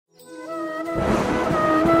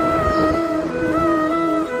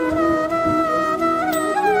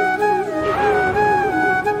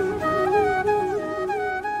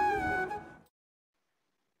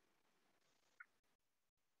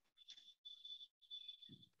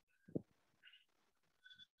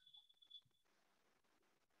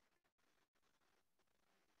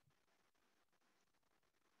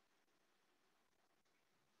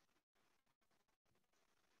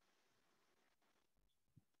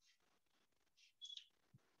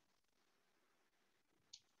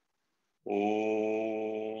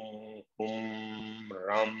ஓம் ஹும்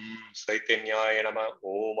ரம் சைத்தன்யாய நம.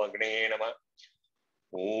 ஓம் அக்னே நம.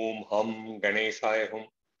 ஓம் ஹம் கணேசாய ஹும்.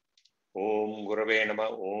 ஓம் குரவே நம.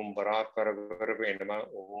 ஓம் பராத்பர குரவே நம.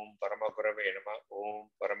 ஓம் பரம குரவே நம. ஓம்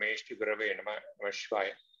பரமேஷ்டி குரவே நம. நமசிவாய.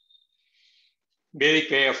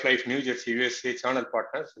 வேதிக் way of life new Jersey USA channel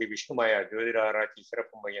partner Sri Vishnumaya ஜோதிட ஆராய்ச்சி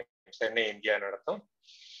சிறப்பு மையம் சென்னை இந்தியா நடத்தும்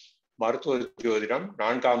மருத்துவ ஜோதிடம்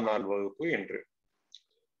 4ஆம் நாள் வகுப்பு என்று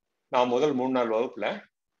நான் முதல் 3 நாள் வகுப்புல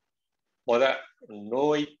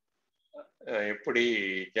நோய் எப்படி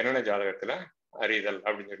ஜனன ஜாதகத்துல அறிதல்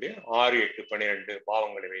அப்படின்னு சொல்லி 6, 8, 12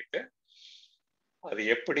 பாவங்களை வைத்து அது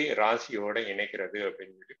எப்படி ராசியோட இணைக்கிறது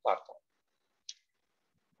அப்படின்னு சொல்லி பார்த்தோம்.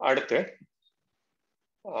 அடுத்து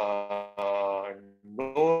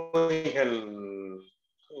நோய்கள்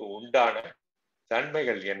உண்டான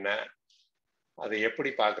தன்மைகள் என்ன, அதை எப்படி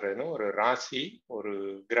பார்க்கறதுன்னு ஒரு ராசி, ஒரு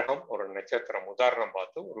கிரகம், ஒரு நட்சத்திரம் உதாரணம்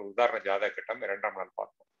பார்த்து ஒரு உதாரண ஜாதக கட்டம் 2ஆம் நாள்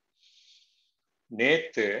பார்த்தோம்.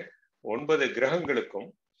 நேத்து 9 கிரகங்களுக்கும்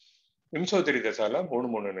விம்சோத்தரி தசால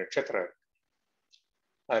 3 நட்சத்திரம் இருக்கு.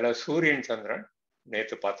 அதுல சூரியன் சந்திரன்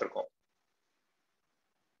நேத்து பார்த்திருக்கோம்.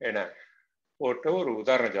 ஏன்னா போட்டு ஒரு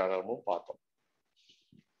உதாரண ஜாதகமும் பார்த்தோம்.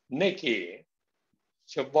 இன்னைக்கு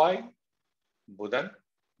செவ்வாய், புதன்,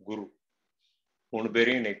 குரு 3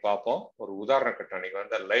 பேரையும் இன்னைக்கு பார்ப்போம். ஒரு உதாரண கட்டம் இன்னைக்கு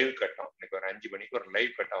வந்து லைவ் கட்டம். இன்னைக்கு ஒரு 5 மணிக்கு ஒரு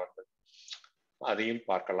லைவ் கட்டம் வந்தது, அதையும்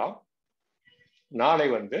பார்க்கலாம். நாளை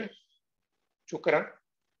வந்து சுக்கிரன்,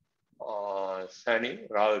 சனி,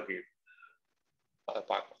 ராகு, அதை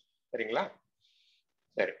பார்க்கலாம். சரிங்களா?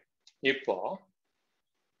 சரி, இப்போ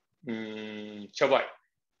செவ்வாய்.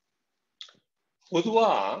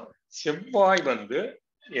 பொதுவா செவ்வாய் வந்து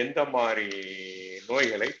எந்த மாதிரி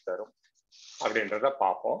நோய்களை தரும் அப்படின்றத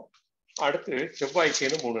பார்ப்போம். அடுத்து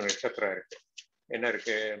செவ்வாய்க்கு 3 நட்சத்திரம் இருக்கு. என்ன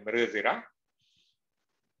இருக்கு? மிருகசீரா,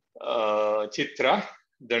 சித்ரா,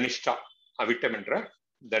 தனிஷ்டா, அவிட்டம் என்ற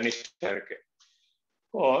தனிஷ்டா இருக்கு.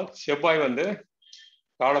 இப்போ செவ்வாய் வந்து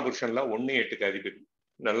காலபுருஷன்ல 1, 8க்கு அதிபதி.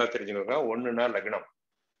 நல்லா தெரிஞ்சுக்கோங்க. 1னா லக்னம்,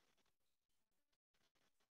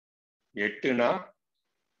 8னா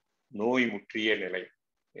நோய் முற்றிய நிலை.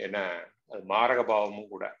 ஏன்னா அது மாரக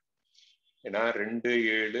பாவமும் கூட. ஏன்னா 2,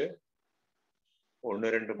 7, 1,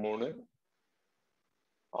 2, 3,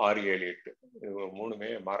 6, 7, 8 இது 3மே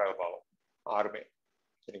மாரக பாவம், 6மே.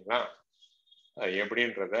 சரிங்களா?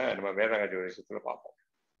 எப்படின்றத நம்ம வேதாங்க ஜோதிஷத்துல பார்ப்போம்.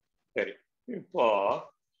 சரி, இப்போ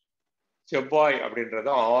செவ்வாய் அப்படின்றத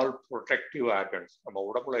ஆல் ப்ரொடெக்டிவ் ஆர்கன்ஸ், நம்ம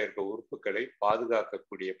உடம்புல இருக்க உறுப்புகளை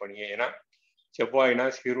பாதுகாக்கக்கூடிய பணியை. ஏன்னா செவ்வாய்னா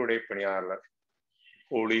சீருடை பணியாளர்,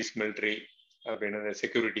 போலீஸ், மிலிட்ரி அப்படின்னு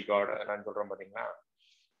செக்யூரிட்டி கார்டு அதெல்லாம் சொல்றோம் பார்த்தீங்களா.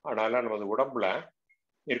 அதனால நமது உடம்புல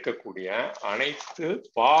இருக்கக்கூடிய அனைத்து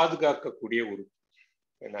பாதுகாக்கக்கூடிய உறுப்பு.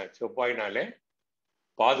 ஏன்னா செவ்வாய்னாலே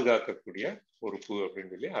பாதுகாக்கக்கூடிய உறுப்பு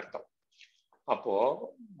அப்படின்னு சொல்லி அர்த்தம். அப்போ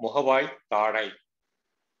முகவாய், தாடை,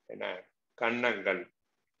 என்ன கன்னங்கள்,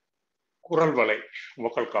 குரல் வலை,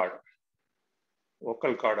 வோக்கல் கார்டு,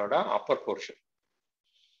 வோக்கல் கார்டோட அப்பர் போர்ஷன்.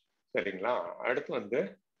 சரிங்களா? அடுத்து வந்து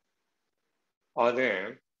அது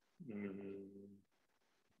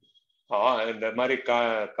இந்த மாதிரி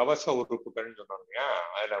கவச உறுப்புகள்னு சொல்றோம் இல்லையா.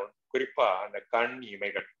 அதுல வந்து குறிப்பா அந்த கண்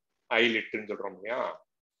இமைகள், ஐலிட்டுன்னு சொல்றோம் இல்லையா,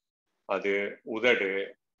 அது, உதடு,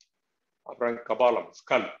 அப்புறம் கபாலம்,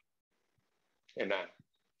 ஸ்கல். என்ன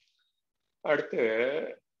அடுத்து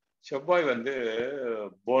செவ்வாய் வந்து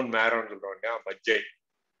போன் மேரோன்னு சொல்றோம் இல்லையா, மஜ்ஜை,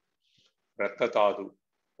 இரத்த தாது.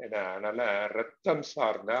 ஏன்னா அதனால ரத்தம்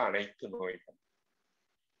சார்ந்த அனைத்து நோய்கள்.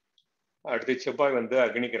 அடுத்து செவ்வாய் வந்து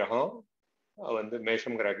அக்னி கிரகம், வந்து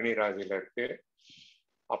மேஷம்ங்கிற அக்னி ராசியில இருக்கு.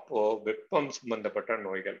 அப்போ வெப்பம் சம்பந்தப்பட்ட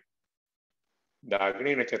நோய்கள். இந்த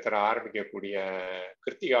அக்னி நட்சத்திரம் ஆரம்பிக்கக்கூடிய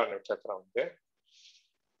கிருத்திகா நட்சத்திரம் வந்து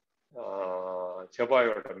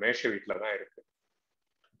செவ்வாயோட மேஷ வீட்டுல தான் இருக்கு.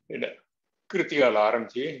 இல்ல, கிருத்திகால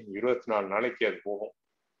ஆரம்பிச்சு 24 நாளைக்கு அது போகும்.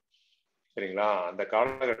 சரிங்களா? அந்த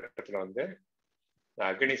காலகட்டத்துல வந்து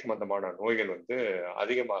அக்னி சம்பந்தமான நோய்கள் வந்து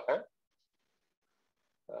அதிகமாக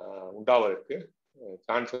உண்டாவதற்கு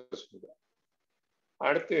சான்சஸ் உண்டு.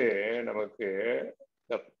 அடுத்து நமக்கு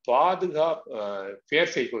இந்த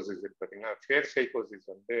ஃபேர் சைக்கோசிஸ் இருக்கு பார்த்தீங்கன்னா. ஃபேர் சைக்கோசிஸ்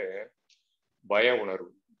வந்து பய உணர்வு.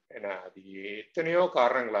 ஏன்னா அது எத்தனையோ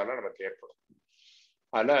காரணங்களால நமக்கு ஏற்படும்.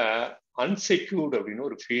 அதுல அன்செக்யூர்டு அப்படின்னு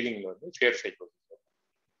ஒரு ஃபீலிங்ல வந்து ஃபேர் சைக்கோசிஸ்.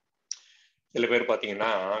 சில பேர்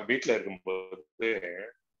பார்த்தீங்கன்னா வீட்டில் இருக்கும்போது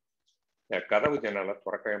கதவு ஜன்னலை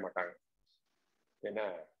திறக்கவே மாட்டாங்க. ஏன்னா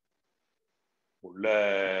உள்ள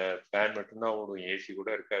ஃபேன் மட்டும்தான் ஓடும், ஏசி கூட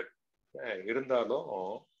இருக்காது. இருந்தாலும்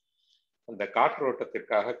அந்த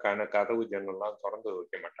காற்றோட்டத்திற்காக கதவு ஜன்னல்லாம் திறந்து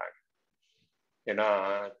வைக்க மாட்டாங்க. ஏன்னா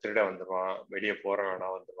திருட வந்துடுவான், வெளியே போறவனா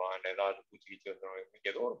வந்துடுவான், இல்லை ஏதாவது பூச்சி வந்துடுவான்,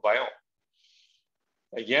 ஏதோ ஒரு பயம்.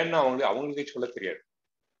 ஏன்னா அவங்களுக்கே சொல்ல தெரியாது.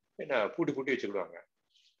 ஏன்னா பூட்டி பூட்டி வச்சுக்கிடுவாங்க.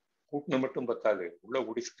 பூட்டின மட்டும் பத்தாது, உள்ள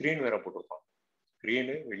கூட்டி ஸ்க்ரீன் வேற போட்டிருப்பான்.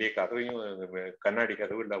 ஸ்க்ரீனு, வெளியே கதவையும், கண்ணாடி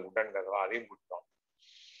கதவு இல்லை உடன் கதவு அதையும் போட்டுருப்பான்.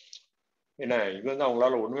 ஏன்னா இது வந்து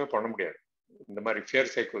அவங்களால ஒண்ணுமே பண்ண முடியாது. இந்த மாதிரி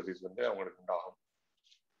ஃபியர் சைக்கோசிஸ் வந்து அவங்களுக்கு உண்டாகும்.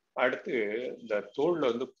 அடுத்து இந்த தோல்ல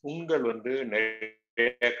வந்து புண்கள் வந்து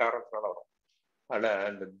நிறைய காரணத்தினால வரும். அதுல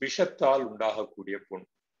இந்த விஷத்தால் உண்டாகக்கூடிய புண்,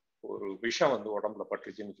 ஒரு விஷம் வந்து உடம்புல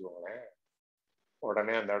பட்டுச்சுன்னு வச்சுக்கோங்களேன்,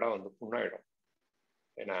 உடனே அந்த இடம் வந்து புண்ணாயிடும்.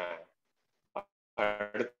 ஏன்னா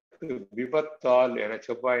அடுத்து விபத்தால், என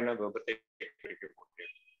செவ்வாய்னா விபத்தை குறிக்கக்கூடிய,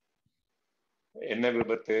 என்ன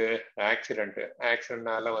விபத்து?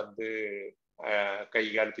 ஆக்சிடென்ட்னால வந்து கை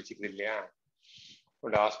கால் பிச்சுக்குது இல்லையா,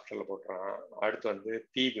 கொண்டு ஹாஸ்பிட்டல்ல போட்டுறான். அடுத்து வந்து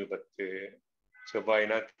தீ விபத்து,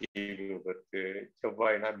 செவ்வாய்னா தீ விபத்து,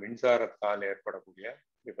 செவ்வாய்னா மின்சாரத்தால் ஏற்படக்கூடிய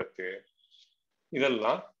விபத்து,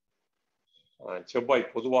 இதெல்லாம்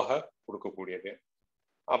செவ்வாய் பொதுவாக கொடுக்கக்கூடியது.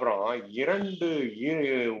 அப்புறம் 2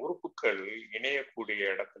 உறுப்புகள் இணையக்கூடிய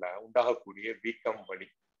இடத்துல உண்டாகக்கூடிய வீக்கம், வலி.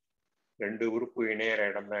 2 உறுப்பு இணையற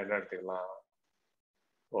இடம்னா என்ன எடுத்துக்கலாம்?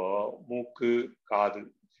 இப்போ மூக்கு காது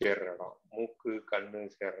சேர்ற இடம், மூக்கு கண்ணு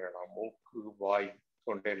சேர்ற இடம், மூக்கு வாய்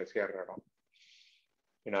தொண்டையில சேர்ற இடம்.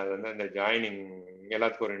 ஏன்னா அது வந்து அந்த ஜாயினிங்,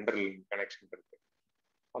 எல்லாத்துக்கும் ஒரு இன்டர்னல் கனெக்ஷன் இருக்கு.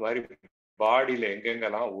 அது மாதிரி பாடியில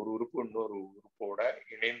எங்கெங்கெல்லாம் ஒரு உறுப்பு இன்னொரு உறுப்போட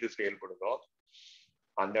இணைந்து செயல்படுதோ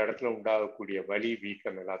அந்த இடத்துல உண்டாகக்கூடிய வலி,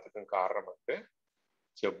 வீக்கம் எல்லாத்துக்கும் காரணம் வந்து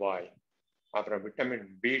செவ்வாய். அப்புறம் விட்டமின்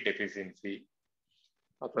பி டெபிசியன்சி,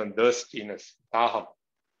 அப்புறம் தர்ஸ்டினஸ், தாகம்,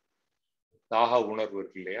 தாக உணர்வு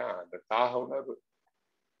இருக்கு இல்லையா, அந்த தாக உணர்வு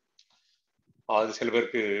அது சில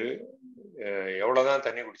பேருக்கு எவ்வளவுதான்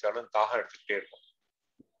தண்ணி குடிச்சாலும் தாகம் எடுத்துக்கிட்டே இருக்கும்,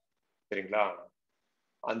 சரிங்களா?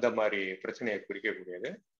 அந்த மாதிரி பிரச்சனையை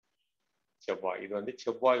குறிக்கக்கூடியது செவ்வாய். இது வந்து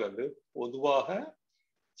செவ்வாய் வந்து பொதுவாக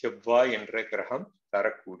செவ்வாய் என்ற கிரகம்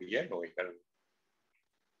தரக்கூடிய நோய்கள்,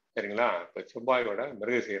 சரிங்களா? இப்ப செவ்வாயோட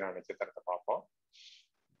மிருகசீரா நட்சத்திரத்தை பார்ப்போம்.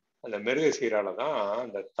 அந்த மிருகசீரால தான்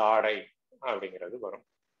அந்த தாடை அப்படிங்கிறது வரும்.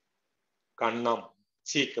 கண்ணம்,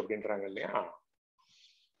 சீக் அப்படின்றாங்க இல்லையா,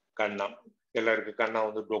 கண்ணம். சிலருக்கு கண்ணம்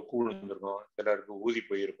வந்து டொக்கு விழுந்திருக்கும், சிலருக்கு ஊதி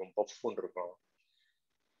போயிருக்கும், பஃப்னு இருக்கும்.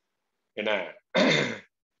 என்ன,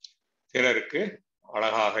 சிலருக்கு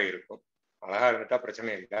அழகாக இருக்கும். அழகா இருந்துட்டா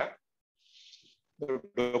பிரச்சனை இல்லை,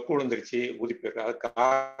 டொக்கு விழுந்துருச்சு ஊதி போயிருக்கு, அது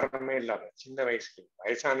காரணமே இல்லாம சின்ன வயசுக்கு,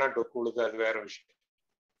 வயசானா டொக்கு விழுது அது வேற விஷயம்.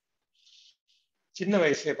 சின்ன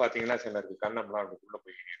வயசுலயே பாத்தீங்கன்னா சிலருக்கு கண்ணம்லாம் அதுக்குள்ள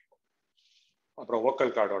போயிட்டே இருக்கும். அப்புறம்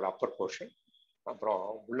ஓக்கல் கார்டோட அப்பர் போர்ஷன், அப்புறம்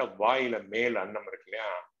உள்ள வாயில மேல் அன்னம் இருக்கு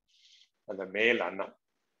இல்லையா, அந்த மேல் அன்னம்,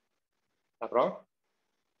 அப்புறம்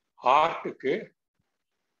ஹார்ட்டுக்கு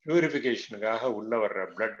பியூரிஃபிகேஷனுக்காக உள்ள வர்ற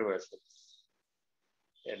பிளட் வெசல்ஸ்,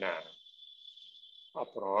 என்ன,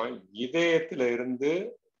 அப்புறம் இதயத்துல இருந்து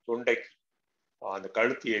தொண்டைக்கு அந்த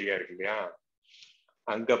கழுத்து ஏரியா இருக்கு இல்லையா,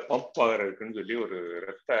 அங்க பம்ப் ஆகிறதுக்குன்னு சொல்லி ஒரு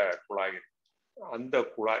இரத்த குழாய், அந்த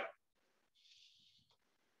குழாய்.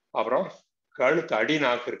 அப்புறம் கழுத்து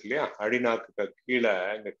அடிநாக்கு இருக்கு இல்லையா, அடிநாக்கு கீழே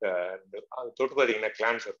இங்க தொட்டு பார்த்தீங்கன்னா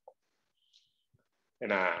கிளான்ஸ் இருக்கும்.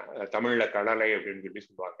 ஏன்னா தமிழ்ல கடலை அப்படின்னு சொல்லி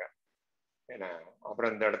சொல்லுவாங்க. ஏன்னா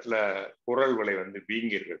அப்புறம் இந்த இடத்துல குரல் வலை வந்து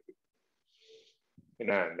வீங்கிருக்கு.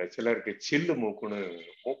 ஏன்னா இந்த சிலருக்கு சில்லு மூக்குன்னு,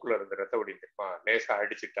 மூக்குல இருந்து ரத்த ஓடிட்டு லேசா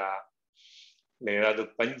அடிச்சுட்டா இல்லை ஏதாவது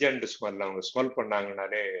பஞ்சண்ட் ஸ்மெல் அவங்க ஸ்மெல்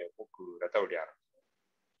பண்ணாங்கன்னாலே மூக்கு ரத்த ஓடி ஆரம்பிக்கும்.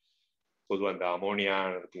 பொதுவாக அந்த அமோனியா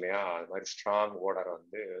இருக்கு இல்லையா, அது மாதிரி ஸ்ட்ராங் ஓடரை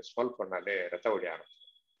வந்து ஸ்மெல் பண்ணாலே ரத்த ஓடி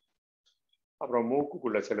ஆரம்பிக்கும். அப்புறம்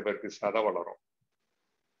மூக்குக்குள்ள சில பேருக்கு சதை வளரும்,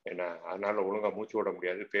 ஏன்னா அதனால ஒழுங்கா மூச்சு விட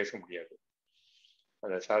முடியாது, பேச முடியாது,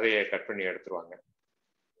 அந்த சதையை கட் பண்ணி எடுத்துருவாங்க.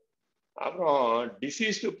 அப்புறம்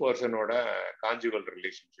டிசீஸ்டு பர்சனோட கான்ஜுகல்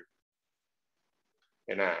ரிலேஷன்ஷிப்,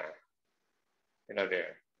 ஏன்னா என்னது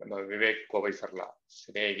நம்ம விவேக் கோவை சர்லா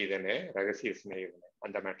சிநேகிதனே ரகசிய சிநேகிதனே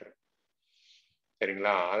அந்த மேட்டர்,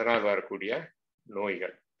 சரிங்களா? அதனால் வரக்கூடிய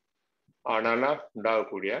நோய்கள், அதனால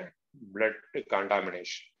உண்டாகக்கூடிய பிளட்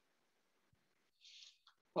கான்டாமினேஷன்.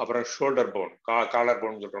 அப்புறம் ஷோல்டர் போன், காலர்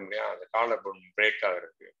போன் சொல்றோம் இல்லையா, அந்த காலர் போன் பிரேக்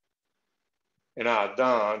ஆகுறது, ஏன்னா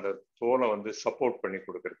அதுதான் அந்த தோலை வந்து சப்போர்ட் பண்ணி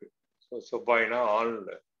கொடுக்கறது. So செவ்வாய்னா all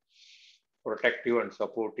protective and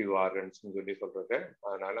supportive organs சொல்லி சொல்றது.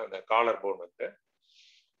 அதனால அந்த காலர் போன் வந்து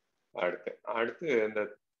அடுத்து இந்த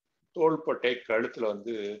தோள்பட்டை கழுத்துல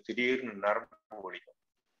வந்து திடீர்னு நரம்பு வலிக்கும்.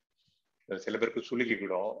 சில பேருக்கு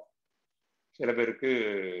சுளுக்கிக்கிடும், சில பேருக்கு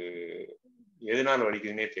எதனால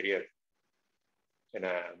வலிக்குதுன்னே தெரியாது.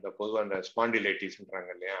 ஏன்னா இந்த பொதுவாக அந்த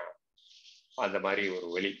ஸ்பாண்டிலைட்டிஸ்ன்றாங்க இல்லையா, அந்த மாதிரி ஒரு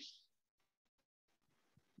வலி.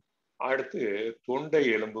 அடுத்து தொண்டை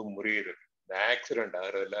எலும்பு முறியிறது. இந்த ஆக்சிடென்ட்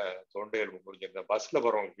ஆகுறதுல தொண்டை எலும்பு முறிஞ்சு, இந்த பஸ்ல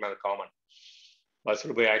போறவங்களுக்குலாம் அது காமன்.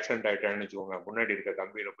 பஸ்ல போய் ஆக்சிடென்ட் ஆயிட்டான்னு வச்சுக்கோங்க, முன்னாடி இருக்க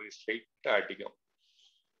கம்பியில போய் ஸ்ட்ரைட்டா அடிக்கும்.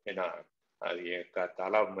 ஏன்னா அது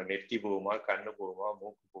தலை நெத்தி போகுமா, கண்ணு போகுமா,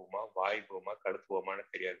 மூக்கு போகுமா, வாய் போகுமா, கழுத்து போகுமான்னு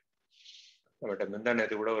தெரியாது. நம்மகிட்ட முந்தா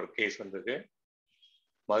நேற்று கூட ஒரு கேஸ் வந்தது.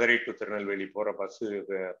 மதுரை டு திருநெல்வேலி போற பஸ்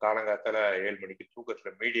காலங்காத்தால 7 மணிக்கு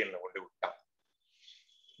தூக்கத்துல மீடியன்ல கொண்டு விட்டா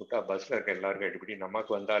பஸ்ல இருக்க எல்லாருக்கும் அடிப்படி.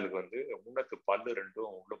 நமக்கு வந்த ஆளுக்கு வந்து முன்னத்து பல்லு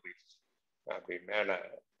ரெண்டும் உள்ள போயிடுச்சு. அப்படி மேல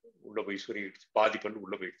உள்ள போய் சுருகிடுச்சு, பாதி பல்லு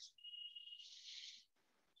உள்ள போயிடுச்சு.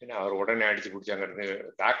 ஏன்னா அவர் உடனே அடிச்சு பிடிச்சாங்க.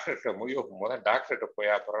 டாக்டர்கிட்ட முதல் டாக்டர்கிட்ட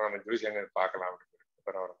போய் அப்புறம் நம்ம ஜோசியங்க பார்க்கலாம் அப்படின்னு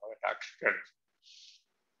அப்புறம் அவர் முதல் டாக்டர்கிட்ட அடிச்சு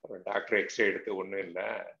அப்புறம் டாக்டர் எக்ஸ்ரே எடுத்து ஒன்றும் இல்லை,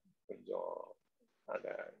 கொஞ்சம் அந்த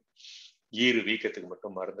ஈறு வீக்கத்துக்கு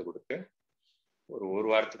மட்டும் மருந்து கொடுத்து ஒரு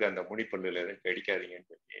வாரத்துக்கு அந்த முனிப்பல்லுல எதுவும்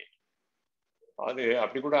கடிக்காதீங்கன்னு சொல்லி, அது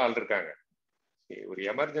அப்படி கூட ஆள் இருக்காங்க. ஒரு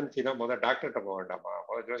எமர்ஜென்சி தான் முதல் டாக்டர்கிட்ட போக வேண்டாமா,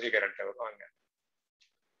 முதல் ஜோசியக்காரன்ட்ட வருவாங்க,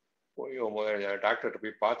 போய் டாக்டர்கிட்ட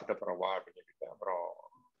போய் பார்த்துட்டு அப்புறம் வா அப்படின்னு சொல்லிட்டு அப்புறம்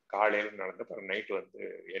காலையில் நடந்து அப்புறம் நைட்டு வந்து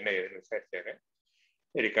என்ன ஏதுன்னு விசாரிச்சாரு.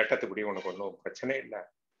 சரி, கட்டத்துக்குடி உனக்கு ஒன்றும் பிரச்சனை இல்லை,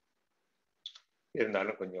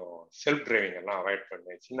 இருந்தாலும் கொஞ்சம் செல்ஃப் டிரைவிங் எல்லாம் அவாய்ட்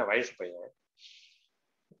பண்ணு, சின்ன வயசு பையன்,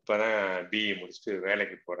 இப்போதான் பிஇ முடிச்சுட்டு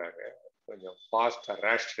வேலைக்கு போறாங்க, கொஞ்சம் ஃபாஸ்டா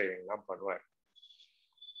ரேஷ் டிரைவிங்லாம் பண்ணுவார்.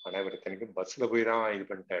 ஆனால் இவர் இத்தனைக்கும் பஸ்ல போய் தான் இது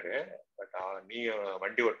பண்ணிட்டாரு. பட் நீ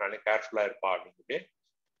வண்டி ஓட்டினாலும் கேர்ஃபுல்லா இருப்பா அப்படின்னு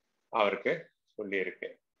அவருக்கு சொல்லியிருக்கு.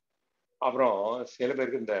 அப்புறம் சில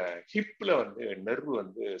பேருக்கு இந்த ஹிப்ல வந்து நெர்வு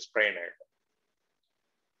வந்து ஸ்ப்ரெயின் ஆகிடும்.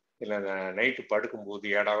 இல்லை அந்த நைட்டு படுக்கும்போது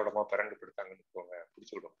ஏடாவிடமா பிறண்டு படுத்தாங்கன்னு வச்சுக்கோங்க,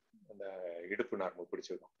 பிடிச்சிவிடும், அந்த இடுப்பு நரம்பு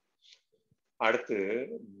பிடிச்சிவிடும். அடுத்து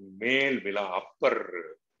மேல் விழா அப்பர்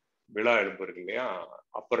விழா எலும்பு இருக்கு இல்லையா,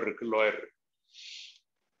 அப்பர் இருக்கு, லோயர் இருக்கு.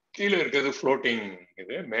 கீழே இருக்கிறது ஃப்ளோட்டிங்,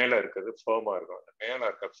 இது மேல இருக்கிறது ஃபேர்மா இருக்கும். அந்த மேல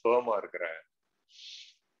இருக்க ஃபேர்மா இருக்கிற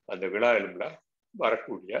அந்த விழா எலும்புல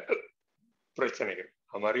வரக்கூடிய பிரச்சனைகள்.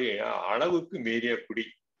 அது மாதிரி அளவுக்கு மீறிய குடி,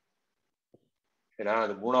 ஏன்னா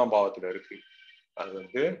அது 3ஆம் பாவத்துல இருக்கு. அது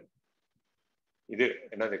வந்து இது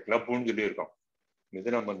என்னது கிளப்புன்னு சொல்லி இருக்கோம்.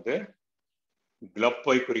 மிதுனம் வந்து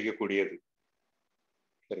கிளப்பை குறிக்கக்கூடியது,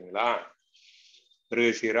 சரிங்களா.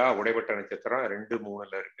 மிருகசீரா உடைப்பட்ட நட்சத்திரம் 2,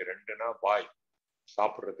 3ல இருக்கு. 2னா வாய்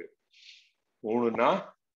சாப்பிடுறது, 3னா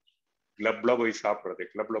கிளப்ல போய் சாப்பிடுறது.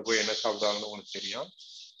 கிளப்ல போய் என்ன சாப்பிடுவாங்கன்னு உனக்கு தெரியும்.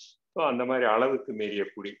 அந்த மாதிரி அளவுக்கு மீறிய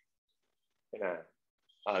குடி, என்ன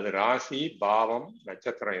அது ராசி பாவம்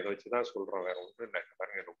நட்சத்திரம் இதை வச்சுதான் சொல்றோம், வேற ஒன்றும் இல்லை.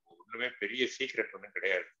 பாருங்க, ஒண்ணுமே பெரிய சீக்ரெட் ஒன்றும்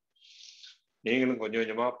கிடையாது. நீங்களும் கொஞ்சம்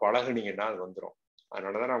கொஞ்சமா பழகுனீங்கன்னா அது வந்துடும்.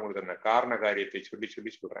 அதனாலதான் நான் உங்களுக்கு அந்த காரண காரியத்தை சொல்லி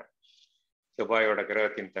சொல்லி சொல்றேன். செவ்வாயோட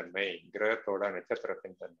கிரகத்தின் தன்மை, கிரகத்தோட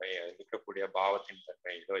நட்சத்திரத்தின் தன்மை, அது இருக்கக்கூடிய பாவத்தின்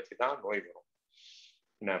தன்மை, இதை வச்சுதான் நோய் வரும்.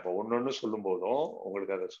 நான் இப்போ ஒன்னொன்னு சொல்லும் போதும்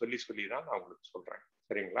உங்களுக்கு அதை சொல்லி சொல்லி தான் நான் உங்களுக்கு சொல்றேன்,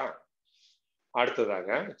 சரிங்களா.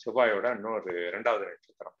 அடுத்ததாக செவ்வாயோட இன்னொரு 2வது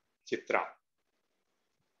நட்சத்திரம் சித்ரா,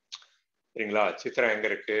 சரிங்களா. சித்ரா எங்க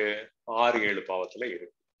இருக்கு? 6, 7 பாவத்துல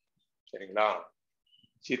இருக்கு, சரிங்களா.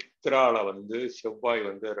 சித்ரால வந்து செவ்வாய்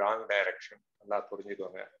வந்து ராங் டைரக்ஷன், நல்லா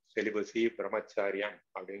புரிஞ்சுக்கோங்க. செலிபசி பிரம்மச்சாரியம்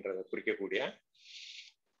அப்படின்றத குறிக்கக்கூடிய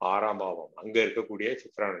 6ஆம் பாவம் அங்க இருக்கக்கூடிய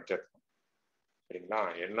சித்ரா நட்சத்திரம், சரிங்களா.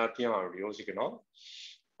 எல்லாத்தையும் அப்படி யோசிக்கணும்.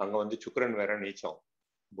 அங்க வந்து சுக்கிரன் வேற நீச்சம்,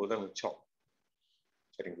 புதன் உச்சம்,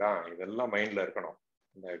 சரிங்களா. இதெல்லாம் மைண்ட்ல இருக்கணும்.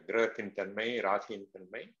 இந்த கிரகத்தின் தன்மை, ராசியின்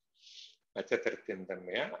தன்மை, நட்சத்திரத்தின்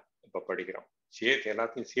தன்மையா இப்ப படிக்கிறோம். சேர்த்து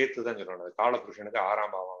எல்லாத்தையும் சேர்த்து தான் சொல்லணும். காலபுருஷனுக்கு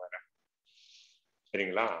 6ஆம் பாவம் வேற,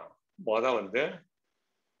 சரிங்களா. வந்து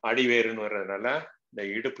அடிவேறுன்னு வர்றதுனால இந்த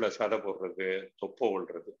இடுப்புல சதை போடுறது, தொப்பை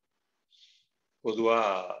விழுறது. பொதுவா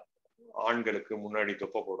ஆண்களுக்கு முன்னாடி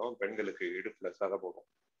தொப்பை போடும், பெண்களுக்கு இடுப்புல சதை போடும்,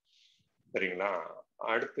 சரிங்களா.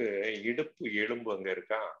 அடுத்து இடுப்பு எலும்பு அங்க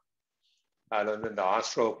இருக்கா, அதுல வந்து இந்த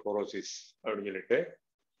ஆஸ்ட்ரோபோரோசிஸ் அப்படின்னு சொல்லிட்டு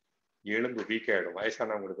எலும்பு வீக் ஆயிடும்.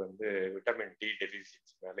 வயசானவங்களுக்கு வந்து விட்டமின் டி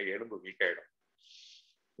டெபிசிட்னால எலும்பு வீக் ஆயிடும்.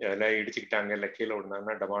 இதெல்லாம் இடிச்சுக்கிட்டாங்க இல்லை கீழே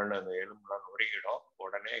விழுந்தாங்கன்னா டமால்னு அந்த எலும்புலாம் நொறுங்கிடும்.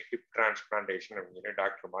 உடனே ஹிப் டிரான்ஸ்பிளான்டேஷன் அப்படின்னு சொல்லி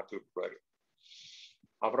டாக்டர் மாற்றி விட்டுருவாரு.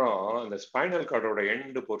 அப்புறம் இந்த ஸ்பைனல் கார்டோட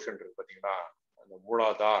எண்டு போர்ஷன் இருக்கு பார்த்தீங்களா, அந்த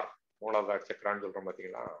மூலாதார் சக்கரான்னு சொல்றோம்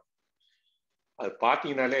பார்த்தீங்களா, அது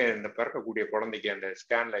பார்த்தீங்கன்னாலே இந்த பிறக்கக்கூடிய குழந்தைக்கு அந்த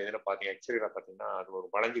ஸ்கேன்ல இதில் பார்த்தீங்க, எக்ஸ்ரேல பார்த்தீங்கன்னா அது ஒரு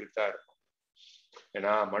வளைஞ்சிக்கிட்டு தான் இருக்கும்.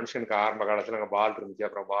 ஏன்னா மனுஷனுக்கு ஆரம்ப காலத்துல அங்கே பால் இருந்துச்சு,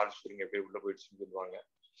 அப்புறம் பால் சுருங்கி போய் உள்ள போயிடுச்சுன்னு சொல்லுவாங்க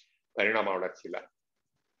பரிணாம வளர்ச்சியில.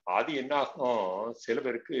 அது என்ன ஆகும், சில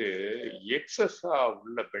பேருக்கு எக்ஸஸா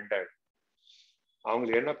உள்ள பெண்ட் ஆயிடும்.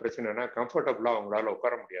 அவங்களுக்கு என்ன பிரச்சனைனா கம்ஃபர்டபுளா அவங்களால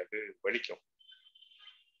உட்கார முடியாது, வலிக்கும்,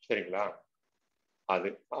 சரிங்களா. அது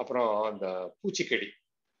அப்புறம் அந்த பூச்சிக்கடி,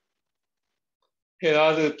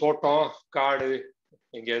 ஏதாவது தோட்டம் காடு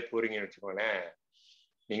எங்கேயாவது போறீங்கன்னு வச்சுக்கோங்களேன்,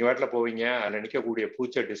 நீங்க வாட்டில போவீங்க, அதில் நிற்கக்கூடிய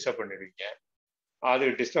பூச்சை டிஸ்டர்ப் பண்ணிடுவீங்க. அது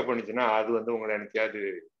டிஸ்டர்ப் பண்ணிச்சுன்னா அது வந்து உங்களை எனக்கையாவது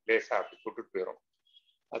லேசா அப்படி தொட்டுட்டு போயிடும்.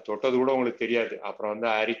 அது தொட்டது கூட உங்களுக்கு தெரியாது. அப்புறம் வந்து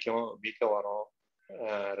அரிக்கும், வீக்கம் வரும்,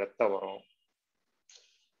 ரத்தம் வரும்.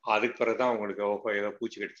 அதுக்கு பிறகுதான் உங்களுக்கு ஓஹோ ஏதோ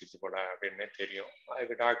பூச்சி கடிச்சிச்சு போல அப்படின்னு தெரியும்.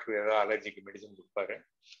 அதுக்கு டாக்டர் ஏதோ அலர்ஜிக்கு மெடிசன் கொடுப்பாரு,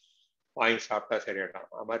 வாங்கி சாப்பிட்டா சரியாயிடும்.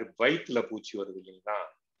 அது மாதிரி வயிற்றுல பூச்சி வருது இல்லைங்களா,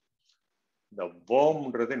 இந்த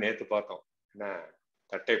போம்ன்றது நேற்று பார்த்தோம் என்ன,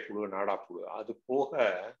 தட்டை புழு நாடா புழு, அது போக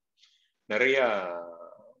நிறைய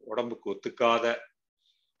உடம்புக்கு ஒத்துக்காத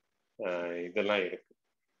இதெல்லாம் இருக்கு,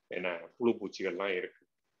 என்ன புழு பூச்சிகள்லாம் இருக்கு.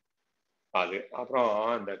 அது அப்புறம்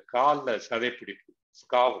அந்த காலில் சதைப்பிடிப்பு,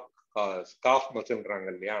 ஸ்காஃப் மசில்றாங்க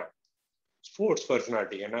இல்லையா, ஸ்போர்ட்ஸ்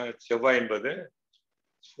பர்சனாலிட்டி. ஏன்னா செவ்வாய் என்பது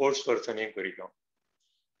ஸ்போர்ட்ஸ் பர்சனையும் குறிக்கும்.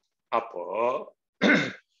 அப்போ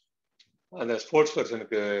அந்த ஸ்போர்ட்ஸ்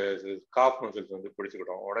பர்சனுக்கு ஸ்காஃப் மசில்ஸ் வந்து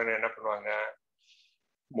பிடிச்சிக்கிட்டோம், உடனே என்ன பண்ணுவாங்க,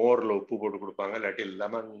 மோரில் உப்பு போட்டு கொடுப்பாங்க, இல்லாட்டி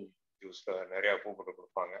லெமன் ஜூஸ்ல நிறைய உப்பு போட்டு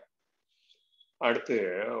கொடுப்பாங்க. அடுத்து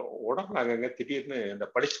உடம்புல அங்கங்க திடீர்னு இந்த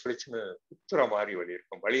பளிச்சுன்னு குத்துற மாதிரி வலி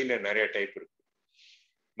இருக்கும். வலியில நிறைய டைப் இருக்கு.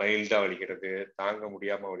 மைல்டா வலிக்கிறது, தாங்க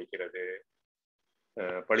முடியாம வலிக்கிறது,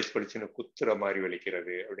 பளிச்சுன்னு குத்துற மாதிரி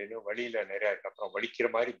வலிக்கிறது அப்படின்னு வலியில நிறைய இருக்கு. அப்புறம் வலிக்கிற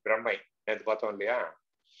மாதிரி பிரம்மை, நேற்று பார்த்தோம் இல்லையா,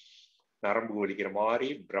 நரம்பு வலிக்கிற மாதிரி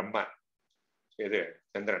பிரம்மை, எது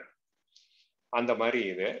சந்திரன், அந்த மாதிரி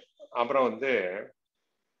இது. அப்புறம் வந்து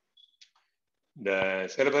இந்த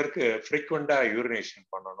சில பேருக்கு ஃப்ரீக்வெண்டா யூரினேஷன்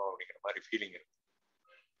பண்ணணும் அப்படிங்கிற மாதிரி ஃபீலிங் இருக்கு.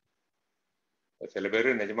 சில பேர்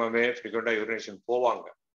நிஜமாவே ஃப்ரீக்வெண்டா யூரினேஷன் போவாங்க,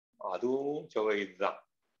 அதுவும் செவ்வாய் இதுதான்,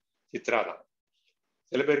 சித்ரா தான்.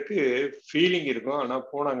 சில பேருக்கு ஃபீலிங் இருக்கும் ஆனா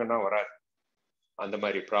போனாங்கன்னா வராது, அந்த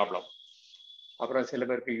மாதிரி ப்ராப்ளம். அப்புறம் சில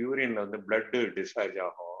பேருக்கு யூரின்ல வந்து பிளட் டிஸ்சார்ஜ்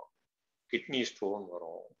ஆகும், கிட்னி ஸ்டோன்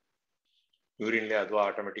வரும், யூரின்லேயே அதுவும்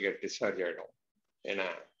ஆட்டோமேட்டிக்காக டிஸ்சார்ஜ் ஆகிடும். ஏன்னா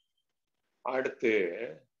அடுத்து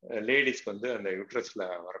லேடிஸ்க்கு வந்து அந்த யூட்ரஸ்ல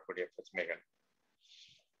வரக்கூடிய பிரச்சனைகள்.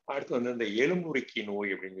 அடுத்து வந்து இந்த எலும்புருக்கி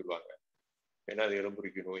நோய் அப்படின்னு சொல்லுவாங்க. ஏன்னா அது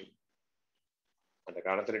எலும்புருக்கி நோய், அந்த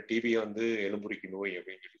காலத்துல டிபியை வந்து எலும்புருக்கி நோய்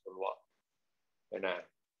அப்படின்னு சொல்லி சொல்லுவாங்க. ஏன்னா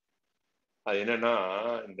அது என்னன்னா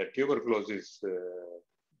இந்த டியூபர்குலோசிஸ்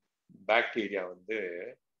பாக்டீரியா வந்து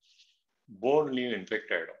போன்லையும்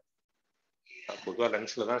இன்ஃபெக்ட் ஆகிடும். பொதுவாக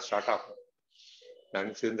லங்ஸ்ல தான் ஸ்டார்ட் ஆகும்,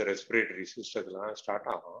 லங்ஸ் இந்த ரெஸ்பிரேட்டரி சிஸ்டத்துலாம் ஸ்டார்ட்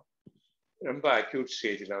ஆகும். ரொம்ப அக்யூட்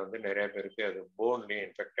ஸ்டேஜில் வந்து நிறைய பேருக்கு அது போன்லேயும்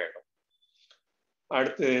இன்ஃபெக்ட் ஆகிடும்.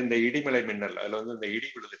 அடுத்து இந்த இடிமலை மின்னல், அதில் வந்து இந்த இடி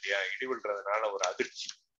விழுது இல்லையா, இடி விழுறதுனால ஒரு அதிர்ச்சி.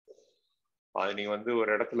 அது நீங்கள் வந்து ஒரு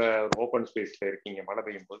இடத்துல ஒரு ஓப்பன் ஸ்பேஸில் இருக்கீங்க, மழை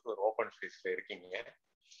பெய்யும் போது ஒரு ஓப்பன் ஸ்பேஸில் இருக்கீங்க,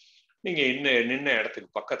 நீங்கள் நின்ன இடத்துக்கு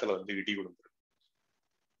பக்கத்தில் வந்து இடி விழுந்துருக்கு,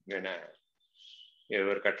 ஏன்னா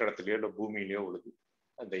ஒரு கட்டடத்துலையோ இல்லை பூமியிலையோ விழுது.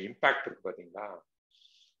 அந்த இம்பேக்ட் இருக்கு பார்த்தீங்களா,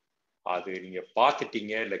 அது நீங்கள்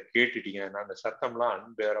பார்த்துட்டீங்க இல்லை கேட்டுட்டீங்கன்னா அந்த சத்தம்லாம்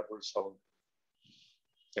அன்பேரபிள் சவுண்ட்,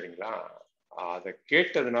 சரிங்களா. அதை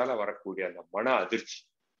கேட்டதுனால வரக்கூடிய அந்த மன அதிர்ச்சி,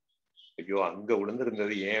 ஐயோ அங்க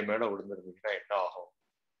விழுந்திருந்தது ஏன் மேல விழுந்திருந்ததுன்னா என்ன ஆகும்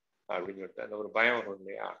அப்படின்னு சொல்லிட்டு அந்த ஒரு பயம் வரும்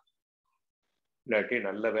இல்லையா, இல்லாட்டி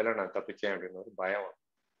நல்ல வேலை நான் தப்பிச்சேன் அப்படின்னு ஒரு பயம் வரும்.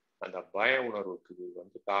 அந்த பய உணர்வுக்கு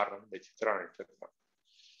வந்து காரணம் இந்த சித்ரா நட்சத்திரம்.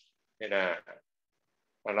 ஏன்னா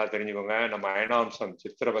நல்லா தெரிஞ்சுக்கோங்க, நம்ம அயனாம்சம்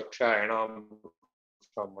சித்திரபக்ஷ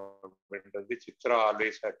அயனாம்சம் அப்படின்றது சித்ரா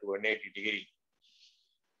ஆல்வேஸ் அட் 180 டிகிரி.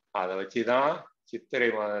 அதை வச்சுதான் சித்திரை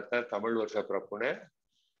மாதத்தை தமிழ் வருஷ பிறப்புன்னு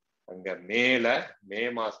அங்க மே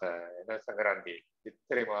மாச என்ன சங்கராந்தி,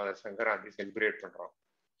 சித்திரை மாத சங்கராந்தி செலிப்ரேட் பண்றோம்.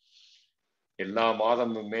 எல்லா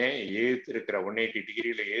மாதமுமே ஏத்திருக்கிற 180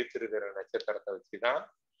 டிகிரியில ஏத்திருக்கிற நட்சத்திரத்தை வச்சுதான்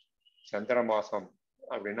சந்திர மாசம்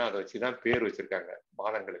அப்படின்னு அதை வச்சுதான் பேர் வச்சிருக்காங்க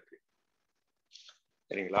மாதங்களுக்கு,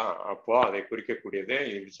 சரிங்களா. அப்போ அதை குறிக்கக்கூடியது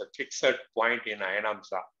it's a fixed point in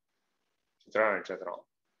அயனாம்சா, Chitra நட்சத்திரம்,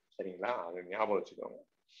 சரிங்களா. அதை ஞாபகம் வச்சுக்கோங்க.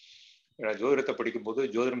 ஏன்னா ஜோதிடத்தை படிக்கும் போது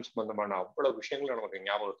ஜோதிடம் சம்பந்தமான அவ்வளவு விஷயங்களும் நமக்கு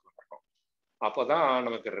ஞாபகத்துக்கு வரணும். அப்போதான்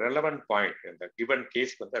நமக்கு ரெலவெண்ட் பாயிண்ட், இந்த கிவன்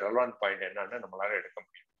கேஸ் வந்து ரெலவெண்ட் பாயிண்ட் என்னன்னு நம்மளால எடுக்க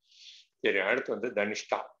முடியும். சரி, அடுத்து வந்து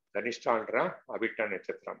தனிஷ்டா. தனிஷ்டான்ற அபிட்ட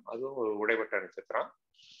நட்சத்திரம், அதுவும் ஒரு உடைபட்ட நட்சத்திரம்.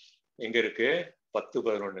 எங்க இருக்கு,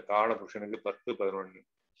 10-11 காலபுருஷனுக்கு 10-11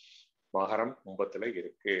 மகரம் கும்பத்துல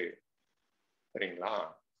இருக்கு, சரிங்களா.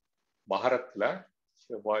 மகரத்துல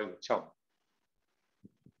செவ்வாய் உச்சம்,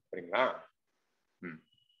 சரிங்களா.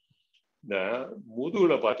 இந்த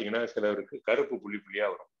முதுகுல பாத்தீங்கன்னா சிலருக்கு கருப்பு புள்ளி புள்ளியா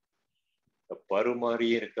வரும், பரு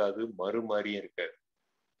மாதிரியே இருக்காது, மறு மாதிரியும் இருக்காது,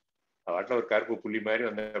 வாட்டில் ஒரு கருப்பு புள்ளி மாதிரி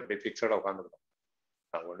வந்து அப்படியே ஃபிக்ஸடா உட்காந்துருக்கும்,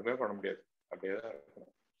 நான் ஒண்ணுமே பண்ண முடியாது, அப்படியேதான்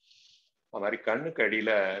இருக்கணும். அது மாதிரி கண்ணுக்கு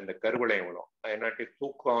அடியில இந்த கருவளையம் விழும், என்னாட்டி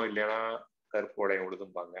தூக்கம் இல்லைன்னா கருப்பு வளையம்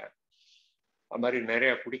விழுதும்பாங்க. அது மாதிரி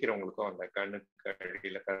நிறைய குடிக்கிறவங்களுக்கும் அந்த கண்ணுக்கு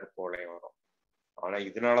அடியில கருப்பு வளையம் வரும். ஆனா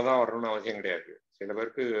இதனாலதான் வரணும்னு அவசியம் கிடையாது, சில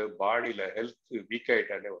பேருக்கு பாடியில ஹெல்த் வீக்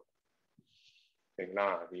ஆயிட்டாலே வரும், சரிங்களா.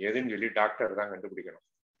 அது எதுன்னு சொல்லி டாக்டர் தான் கண்டுபிடிக்கணும்.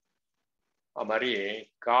 அது மாதிரி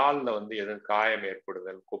காலில் வந்து எதுவும் காயம்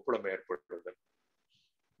ஏற்படுதல், கொப்புளம் ஏற்படுதல்,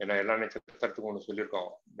 ஏன்னா எல்லா நட்சத்திரத்துக்கும் ஒன்று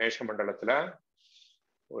சொல்லியிருக்கோம், மேஷ மண்டலத்துல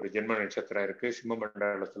ஒரு ஜென்ம நட்சத்திரம் இருக்கு. சிம்ம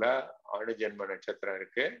மண்டலத்துல அணு ஜென்ம நட்சத்திரம்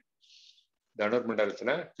இருக்கு. தனுர்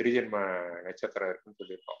மண்டலத்துல திரிஜென்ம நட்சத்திரம் இருக்குன்னு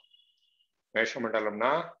சொல்லியிருக்கோம். மேஷ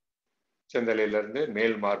மண்டலம்னா செந்தலையில இருந்து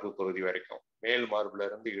மேல் மார்பு பகுதி வரைக்கும், மேல் மார்புல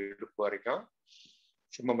இருந்து இடுப்பு வரைக்கும்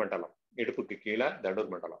சிம்ம மண்டலம், இடுப்புக்கு கீழே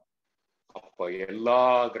தனுர் மண்டலம். அப்போ எல்லா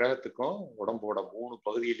கிரகத்துக்கும் உடம்போட 3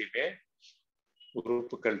 பகுதியிலுமே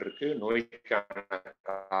உறுப்புகள் இருக்கு, நோய்க்கான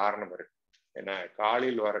காரணம் இருக்கு. ஏன்னா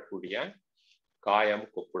காலில் வரக்கூடிய காயம்,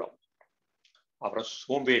 கொப்புளம், அப்புறம்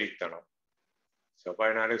சோம்பேறித்தனம்,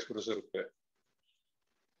 செவ்வாய்னாலே சுறுசுறுப்பு.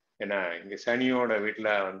 ஏன்னா இங்க சனியோட வீட்டுல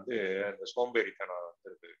வந்து அந்த சோம்பேறித்தனம் வந்து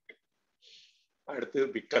இருக்கு. அடுத்து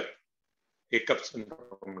ஹிக்கப்ஸ்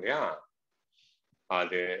இல்லையா,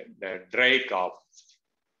 அது இந்த ட்ரை காஃப்,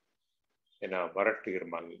 ஏன்னா வறட்டு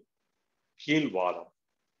இருமல், கீழ்வாதம்,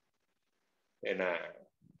 ஏன்னா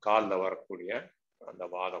காலில் வரக்கூடிய அந்த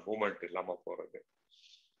வாதம் மூமெண்ட் இல்லாம போறது.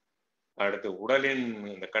 அடுத்து உடலின்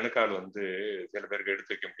இந்த கணுக்கால் வந்து சில பேருக்கு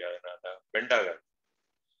எடுத்து வைக்க முடியாது, பெண்டாகாது.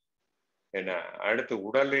 ஏன்னா அடுத்து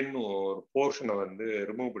உடலின் ஒரு போர்ஷனை வந்து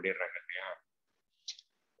ரிமூவ் பண்ணிடுறாங்க இல்லையா.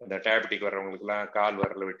 அந்த டயபெட்டிக் வர்றவங்களுக்கு எல்லாம் கால்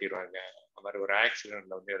வரல வெட்டிடுவாங்க. அந்த மாதிரி ஒரு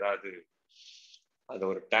ஆக்சிடென்ட்ல வந்து ஏதாவது அது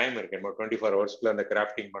ஒரு டைம் இருக்கு, நம்ம 24 ஹவர்ஸ்க்குள்ள அந்த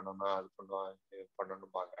கிராஃப்டிங் பண்ணணும், அது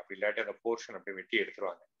பண்ணணும்பாங்க. அப்படி இல்லாட்டி அந்த போர்ஷன் அப்படியே வெட்டி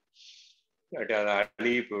எடுத்துருவாங்க. இல்லாட்டி அதை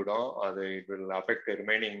அழுகி போயிடும், அது it will affect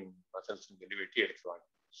remaining muscles சொல்லி வெட்டி எடுத்துருவாங்க.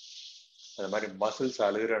 அந்த மாதிரி மசில்ஸ்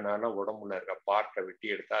அழுகிறனால உடம்புல இருக்க பார்ட்டை வெட்டி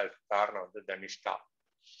எடுத்தா அதுக்கு காரணம் வந்து தனிஷ்டா.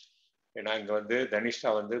 ஏன்னா இங்க வந்து தனிஷ்டா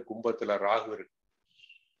வந்து கும்பத்துல ராகு இருக்கு.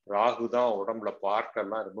 ராகு தான் உடம்புல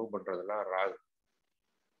பார்ட்டெல்லாம் ரிமூவ் பண்றதெல்லாம் ராகு.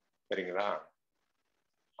 சரிங்களா.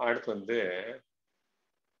 அடுத்து வந்து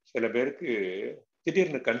சில பேருக்கு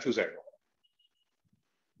திடீர்னு கன்ஃபியூஸ் ஆயிடும்,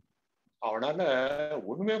 அவனால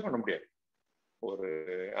ஒண்ணுமே பண்ண முடியாது. ஒரு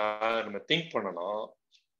நம்ம திங்க் பண்ணணும்,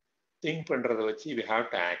 திங்க் பண்றதை வச்சு வி ஹாவ்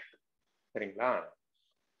டு ஆக்ட். சரிங்களா.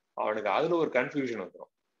 அவனுக்கு அதுல ஒரு கன்ஃபியூஷன்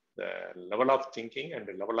வந்துடும், the level of thinking and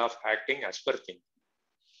the level of acting as per thinking.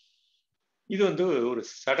 இது வந்து ஒரு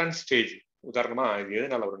சடன் ஸ்டேஜ். உதாரணமா இது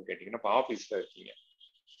எதனால வரும்னு கேட்டீங்கன்னா, இப்போ ஆஃபீஸ்ல இருக்கீங்க,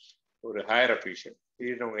 ஒரு ஹையர் அஃபீஷியல்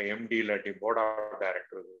திடீர்னு உங்க எம்டி இல்லாட்டி போர்ட் ஆஃப்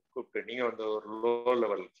டைரக்டர் கூப்பிட்டு, நீங்க வந்து ஒரு லோ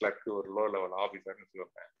லெவல் கிளர்க், ஒரு லோ லெவல் ஆஃபீஸர்னு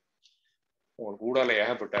சொல்லுவாங்க. உங்களுக்கு ஊடால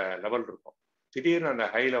ஏகப்பட்ட லெவல் இருக்கும். திடீர்னு அந்த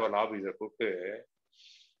ஹை லெவல் ஆஃபீஸர் கூப்பிட்டு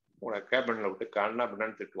உங்களை கேபின்ல விட்டு கண்ணா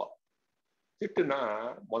பின்னான்னு திட்டுவான். திட்டுனா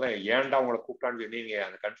ஏன்டா உங்களை கூப்பிட்டான்னு சொல்லி நீங்க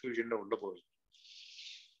அந்த கன்ஃபியூஷன்ல உள்ள போவீங்க.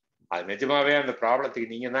 அது நிஜமாவே அந்த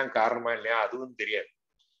ப்ராப்ளத்துக்கு நீங்க தான் காரணமா இல்லையா அதுவும் தெரியாது.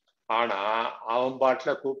 ஆனா அவன்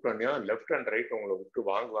பாட்டுல கூப்பிட்டோன்னே லெஃப்ட் அண்ட் ரைட் உங்களை விட்டு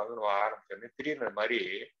வாங்குவாங்கன்னு ஆரம்பிச்சோடனே திடீர்னு இந்த மாதிரி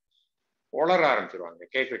உளர ஆரம்பிச்சிருவாங்க.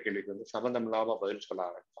 கேட்கிற கேள்விக்கு வந்து சம்மந்தம் இல்லாம பதில் சொல்ல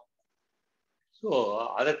ஆரம்பிப்பாங்க. ஸோ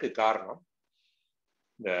அதற்கு காரணம்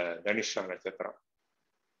இந்த தனிஷ்டா நட்சத்திரம்.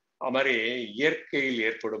 அது மாதிரி இயற்கையில்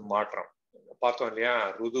ஏற்படும் மாற்றம் பார்த்தோம் இல்லையா.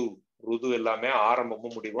 ருது எல்லாமே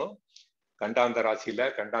ஆரம்பமும் முடிவும் கண்டாந்த ராசியில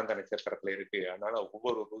கண்டாந்த நட்சத்திரத்துல இருக்கு. அதனால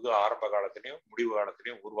ஒவ்வொரு ருது ஆரம்ப காலத்திலையும் முடிவு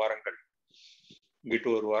காலத்திலையும் 1 வாரங்கள், இங்கிட்டு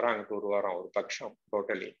 1 வாரம் அங்கிட்டு 1 வாரம், ஒரு பட்சம்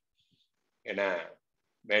டோட்டலி. ஏன்னா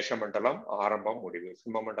மேஷ மண்டலம் ஆரம்பம் முடிவு,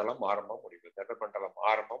 சிம்ம மண்டலம் ஆரம்பம் முடிவு, தனுர் மண்டலம்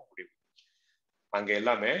ஆரம்பம் முடிவு. அங்க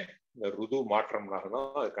எல்லாமே இந்த ருது மாற்றம்னாகதான்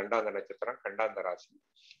அது கண்டாந்த நட்சத்திரம், கண்டாந்த ராசி.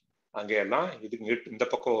 அங்க எல்லாம் இது இந்த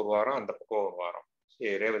பக்கம் 1 வாரம், அந்த பக்கம் 1 வாரம்.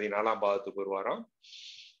 ரேவதி 4ஆம் பாவத்துக்கு 1 வாரம்,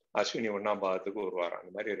 அஸ்வினி 1ஆம் பாவத்துக்கு 1 வாரம்.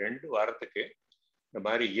 அந்த மாதிரி 2 வாரத்துக்கு இந்த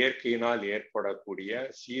மாதிரி இயற்கையினால் ஏற்படக்கூடிய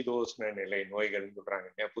சீதோஷ்ண நிலை நோய்கள் சொல்றாங்க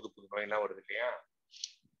இல்லையா, புது புது நோயெல்லாம் வருது இல்லையா,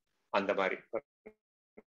 அந்த மாதிரி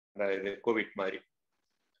இது கோவிட் மாதிரி.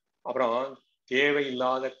 அப்புறம்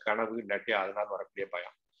தேவையில்லாத கனவு இல்லாட்டி அதனால வரக்கூடிய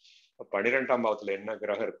பயம். 12ஆம் பாவத்துல என்ன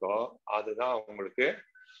கிரகம் இருக்கோ அதுதான் உங்களுக்கு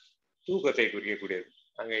தூக்கத்தை குறிக்கக்கூடியது.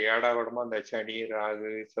 அங்க ஏடாவிடமா அந்த சனி,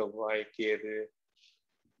 ராகு, செவ்வாய், கேது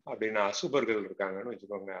அப்படின்னு அசுபர்கள் இருக்காங்கன்னு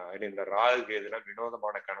வச்சுக்கோங்க. அதுல இந்த ராகு கேதுலாம்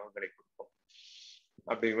வினோதமான கனவுகளை கொடுக்கும்.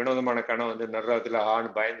 அப்படி வினோதமான கனவு வந்து நடுராத்துல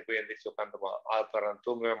பயந்து போய் எந்திரிச்சு உட்காந்துப்பான். அப்புறம்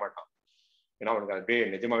தூங்கவே மாட்டான். ஏன்னா அவனுக்கு அப்படியே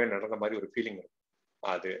நிஜமாவே நடந்த மாதிரி ஒரு ஃபீலிங் இருக்கும்.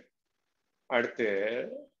 அது அடுத்து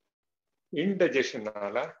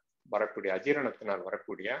இன்டைஜஷனால வரக்கூடிய, அஜீரணத்தினால்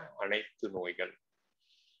வரக்கூடிய அனைத்து நோய்கள்.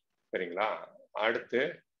 சரிங்களா. அடுத்து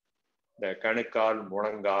இந்த கணுக்கால்,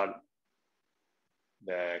 முழங்கால்,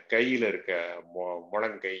 இந்த கையில இருக்க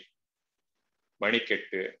முழங்கை,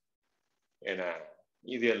 மணிக்கட்டு, என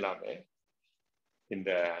இது எல்லாமே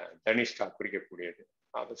இந்த தனிஷ்டா குறிக்கக்கூடியது.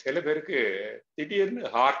 அப்ப சில பேருக்கு திடீர்னு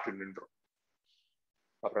ஹார்ட் நின்றும்.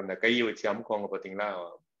 அப்புறம் இந்த கையை வச்சு அமுக்குவாங்க பார்த்தீங்களா,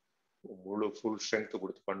 முழு ஃபுல் ஸ்ட்ரென்த்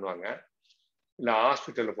கொடுத்து பண்ணுவாங்க. இல்லை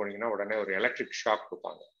ஹாஸ்பிட்டலில் போனீங்கன்னா உடனே ஒரு எலக்ட்ரிக் ஷாக்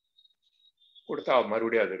கொடுப்பாங்க. கொடுத்தா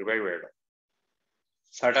மறுபடியும் அது ரிவைவ் ஆகிடும்.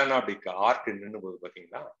 சடனாக அப்படி ஹார்ட் நின்று போது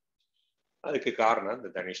பார்த்தீங்களா, அதுக்கு காரணம் இந்த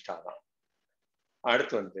தனிஷ்டா தான்.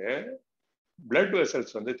 அடுத்து வந்து பிளட்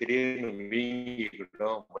வெசல்ஸ் வந்து திடீர்னு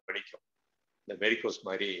வீங்கிக்கிடும், வலிக்கும். இந்த வெரிகோஸ்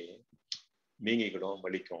மாதிரி வீங்கிக்கிடும்,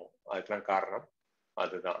 வலிக்கும். அதுக்கெல்லாம் காரணம்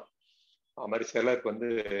அதுதான். அது மாதிரி சிலருக்கு வந்து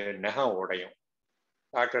நகம் உடையும்.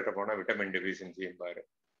 டாக்டர்கிட்ட போனால் விட்டமின் டெஃபிஷியன்சிம்பாரு.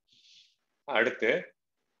 அடுத்து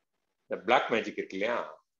இந்த பிளாக் மேஜிக் இருக்கு இல்லையா,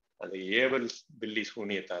 அந்த ஏவல் பில்லி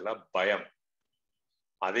சூனியத்தால பயம்,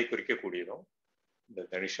 அதை குறிக்கக்கூடியதும் இந்த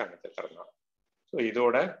தனிஷா நட்சத்திரம் தான். ஸோ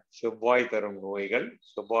இதோட செவ்வாய் தரும் நோய்கள்,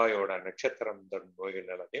 செவ்வாயோட நட்சத்திரம் தரும் நோய்கள்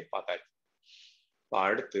எல்லாத்தையும் பார்த்தாச்சு. இப்போ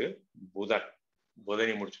அடுத்து புதன்.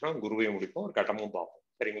 புதனை முடிச்சோம், குருவை முடிப்போம், ஒரு கட்டமும் பார்ப்போம்.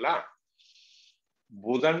 சரிங்களா?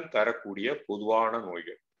 புதன் தரக்கூடிய பொதுவான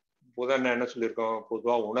நோய்கள். புதன் என்ன சொல்லியிருக்கோம்?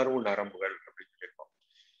 பொதுவாக உணர்வு நரம்புகள் அப்படின்னு சொல்லியிருக்கோம்.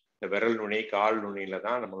 இந்த விரல் நுனி, கால் நுனியில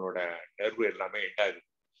தான் நம்மளோட நர்வு எல்லாமே எட்டாகுது.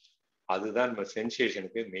 அதுதான் நம்ம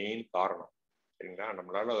சென்சேஷனுக்கு மெயின் காரணம். சரிங்களா?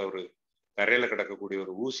 நம்மளால ஒரு கரையில கிடக்கக்கூடிய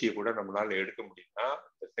ஒரு ஊசியை கூட நம்மளால எடுக்க முடியும்னா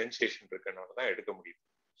இந்த சென்சேஷன் இருக்கனால தான் எடுக்க முடியும்.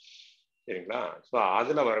 சரிங்களா? ஸோ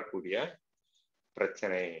அதுல வரக்கூடிய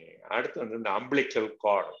பிரச்சனை. அடுத்து வந்து இந்த அம்பிளிக்கல்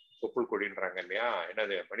கார்டு, தொப்புள் கொடின்றாங்க இல்லையா,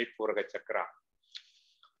 என்னது மணிப்பூரக சக்கரா,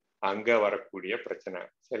 அங்க வரக்கூடிய பிரச்சனை.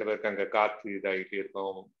 சில பேருக்கு அங்க காத்து இதாகிட்டு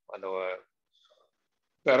இருக்கும், அந்த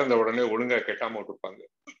பிறந்த உடனே ஒழுங்கா கெட்டாம விட்டுருப்பாங்க,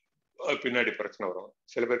 பின்னாடி பிரச்சனை வரும்.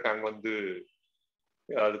 சில பேருக்கு அங்க வந்து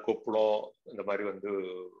அது கொப்புளம் இந்த மாதிரி வந்து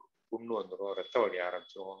புண்ணு வந்துடும், ரத்த வடிய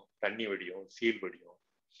ஆரம்பிச்சிடும், தண்ணி வடியும், சீல் வடியும்.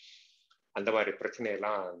 அந்த மாதிரி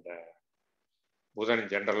பிரச்சனையெல்லாம் அந்த புதன்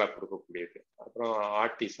ஜென்ரலா கொடுக்கக்கூடியது. அப்புறம்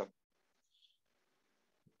ஆட்டிசம்.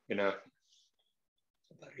 ஏன்னா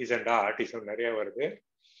ரீசெண்டா ஆட்டிசம் நிறைய வருது.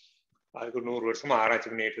 அதுக்கு 100 வருஷமா ஆராய்ச்சி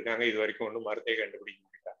பண்ணிட்டு இருக்காங்க, இது வரைக்கும் ஒன்றும் மருந்தே கண்டுபிடிக்க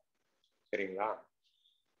முடியல. சரிங்களா?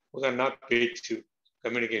 புதன்னா பேச்சு,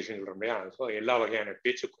 கம்யூனிகேஷன் சொல்றோம் இல்லையா, ஸோ எல்லா வகையான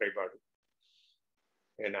பேச்சு குறைபாடு.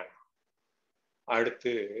 ஏன்னா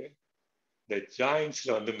அடுத்து இந்த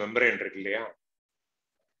ஜாயின்ஸ்ல வந்து மெம்பரைன் இருக்கு இல்லையா,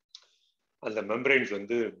 அந்த மெம்பரைன்ஸ்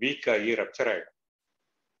வந்து வீக் ஆகி ரப்சர் ஆகிடும்.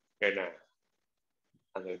 ஏன்னா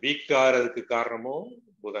அந்த வீக் ஆகிறதுக்கு காரணமும்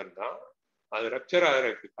புதன் தான், அது ரப்சர்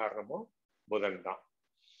ஆகிறதுக்கு காரணமும் புதன் தான்.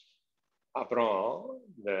 அப்புறம்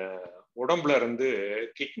இந்த உடம்புல இருந்து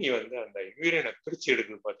கிட்னி வந்து அந்த யூரியனை பிரிச்சு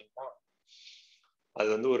எடுக்குது பார்த்தீங்கன்னா, அது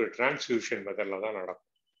வந்து ஒரு டிரான்ஸ்ஃபியூஷன் மெத்தட்ல தான்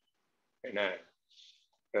நடக்கும். ஏன்னா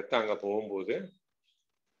ரத்தம் அங்கே போகும்போது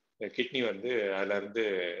கிட்னி வந்து அதுல இருந்து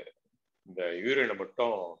இந்த யூரியனை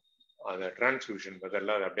மட்டும் அந்த டிரான்ஸ்ஃபியூஷன்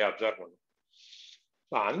மெத்தட்ல அதை அப்படியே அப்சர்வ் பண்ணும்.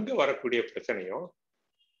 அங்க வரக்கூடிய பிரச்சனையும்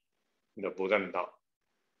இந்த புதன் தான்.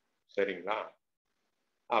 சரிங்களா?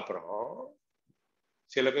 அப்புறம்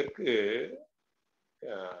சில பேருக்கு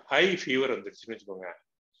ஹை ஃபீவர் வந்துருச்சுன்னு வச்சுக்கோங்க,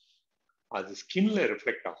 அது ஸ்கின்ல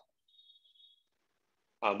ரிஃப்ளெக்ட் ஆகும்.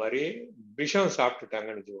 அது மாதிரி விஷம்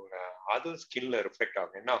சாப்பிட்டுட்டாங்கன்னு வச்சுக்கோங்க, அது ஸ்கின்ல ரிஃப்ளெக்ட்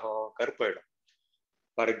ஆகும். என்ன ஆகும்? கருப்பாயிடும்.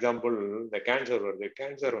 ஃபார் எக்ஸாம்பிள் இந்த கேன்சர் வருது,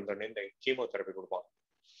 கேன்சர் வந்தோடனே இந்த கீமோதெரப்பி கொடுப்பாங்க.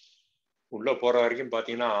 உள்ள போற வரைக்கும்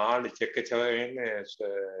பாத்தீங்கன்னா ஆள் செக்கச்சவேன்னு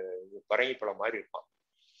பரங்கி பழம் மாதிரி இருப்பான்.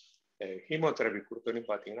 கீமோதெரப்பி கொடுத்தோன்னு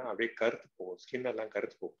பாத்தீங்கன்னா அப்படியே கருத்து போகும், ஸ்கின் எல்லாம்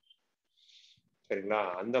கருத்து போகும். சரிங்களா?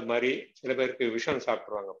 அந்த மாதிரி சில பேருக்கு விஷம்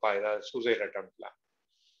சாப்பிடுவாங்கப்பா, ஏதாவது சூசைட் அட்டம்ப்ட்ல,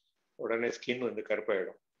 உடனே ஸ்கின் வந்து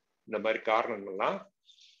கருப்பாயிடும். இந்த மாதிரி காரணங்கள்லாம்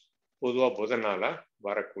பொதுவா புதனால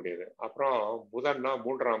வரக்கூடியது. அப்புறம் புதன்னா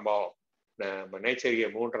 3ஆம் பாவம், நம்ம நேச்சரிய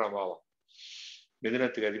 3ஆம் பாவம்,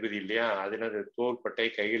 மிதுனத்துக்கு அதிபதி இல்லையா, அதனது தோள்பட்டை,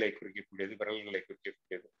 கைகளை குறிக்கக்கூடியது, விரல்களை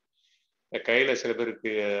குறிக்கக்கூடியது. கையில சில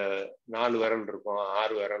பேருக்கு 4 விரல் இருக்கும்,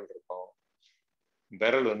 6 விரல் இருக்கும்.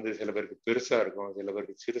 விரல் வந்து சில பேருக்கு பெருசா இருக்கும், சில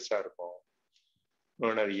பேருக்கு சிறுசா இருக்கும்.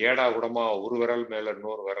 அது ஏடா கூடமா ஒரு விரல் மேல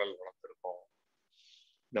இன்னொரு விரல் வளர்ந்துருக்கும்.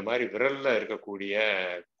 இந்த மாதிரி விரல்ல இருக்கக்கூடிய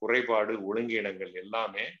குறைபாடு, ஒழுங்கீனங்கள்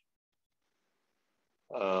எல்லாமே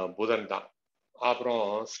புதன் தான். அப்புறம்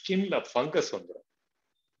ஸ்கின்ல ஃபங்கஸ் வந்துடும்.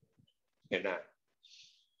 என்ன,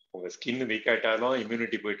 உங்க ஸ்கின் வீக் ஆயிட்டாலும்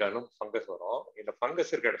இம்யூனிட்டி போயிட்டாலும் ஃபங்கஸ் வரும். இந்த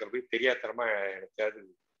ஃபங்கஸ் இருக்க இடத்துல போய் தெரியாதனமா எனக்கு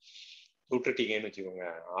விட்டுட்டீங்கன்னு வச்சுக்கோங்க,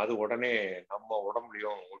 அது உடனே நம்ம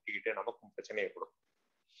உடம்புலையும் ஒட்டிக்கிட்டு நமக்கும் பிரச்சனையை கொடுக்கும்.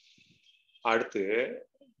 அடுத்து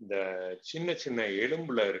இந்த சின்ன சின்ன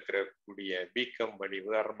எலும்புல இருக்கக்கூடிய வீக்கம், வலி.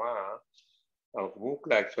 உதாரணமா நமக்கு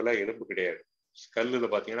மூக்குல ஆக்சுவலா எலும்பு கிடையாது, ஸ்கல்லுல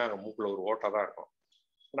பாத்தீங்கன்னா அங்க மூக்குல ஒரு ஓட்டை தான் இருக்கும்.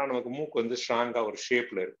 ஆனா நமக்கு மூக்கு வந்து ஸ்ட்ராங்கா ஒரு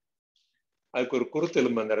ஷேப்ல இருக்கு, அதுக்கு ஒரு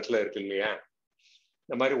குருத்தெலும்பு அந்த இடத்துல இருக்கு இல்லையா.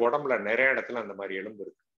 இந்த மாதிரி உடம்புல நிறைய இடத்துல அந்த மாதிரி எலும்பு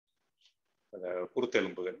இருக்கு, அந்த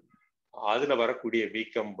குருத்தெலும்புகள். அதுல வரக்கூடிய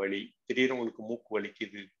வீக்கம், வலி, திடீர்னு உங்களுக்கு மூக்கு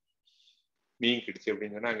வலிக்குது, வீங்கிடுச்சு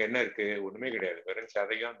அப்படின்னு சொன்னா அங்க என்ன இருக்கு? ஒண்ணுமே கிடையாது, வெறும்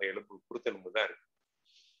சதையும் அந்த எலும்பு, குருத்தெலும்பு தான் இருக்கு.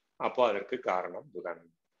 அப்போ அதற்கு காரணம் புதன்.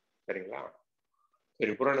 சரிங்களா?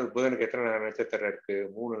 சரி, புதனுக்கு எத்தனை நட்சத்திரம் இருக்கு?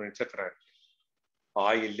 3 நட்சத்திரம் இருக்கு.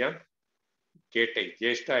 ஆயில்யம், கேட்டை,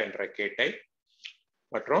 ஜேஷ்டா என்ற கேட்டை,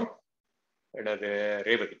 மற்றும் என்னது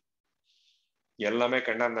ரேவதி. எல்லாமே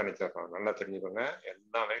கண்டாந்த நட்சத்திரம், நல்லா தெரிஞ்சுக்கோங்க.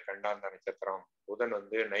 எல்லாமே கண்டாந்த நட்சத்திரம். புதன்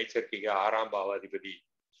வந்து நைச்சர்கிக 6ஆம் பாவ அதிபதி.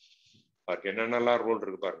 அவருக்கு என்னென்னலாம் ரோல்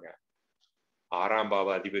இருக்கு பாருங்க. 6ஆம் பாவ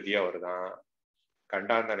அதிபதியா வருதான்,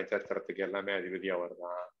 கண்டாந்த நட்சத்திரத்துக்கு எல்லாமே அதிபதியா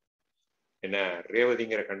வருதான். என்ன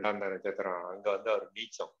ரேவதிங்கிற கண்டாந்த நட்சத்திரம் அங்க வந்து அவர்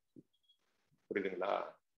நீச்சம், புரியுதுங்களா?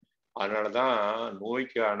 அதனாலதான்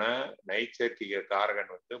நோய்க்கான நைச்சர்கிக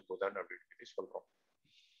காரகன் வந்து புதன் அப்படின்னு சொல்லி சொல்றோம்,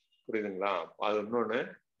 புரியுதுங்களா? அது இன்னொன்னு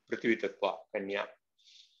பிருத்திவி தத்துவா கன்யா,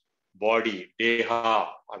 பாடி தேஹா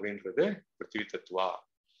அப்படின்றது பிருத்திவி தத்துவா.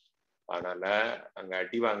 அதனால அங்க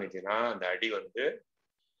அடி வாங்குச்சுன்னா அந்த அடி வந்து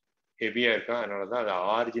ஹெவியா இருக்கும். அதனாலதான் அது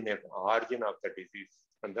ஆரிஜின் ஆஃப் த டிசீஸ்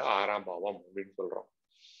வந்து 6ஆம் பாவம் அப்படின்னு சொல்றோம்.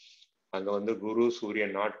 அங்க வந்து குரு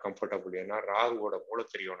சூரியன் நாட் கம்ஃபர்டபுள், ஏன்னா ராகுவோட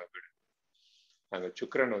மூலத்திரியோட வீடு. அங்க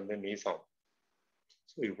சுக்கிரன் வந்து நீசம்.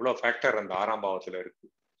 இவ்வளவு ஃபேக்டர் அந்த 6ஆம் பாவத்துல இருக்கு.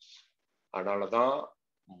 அதனாலதான்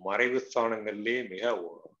மறைவு ஸ்தானங்கள்லயே மிக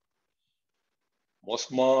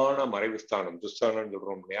மோசமான மறைவு ஸ்தானம், துஸ்தானம்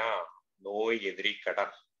சொல்றோம் இல்லையா, நோய், எதிரி,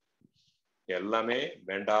 கடன், எல்லாமே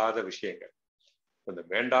வேண்டாத விஷயங்கள். இந்த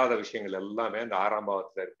வேண்டாத விஷயங்கள் எல்லாமே அந்த 6ஆம்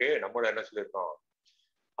பாவத்துல இருக்கு. நம்மள என்ன சொல்லியிருக்கோம்,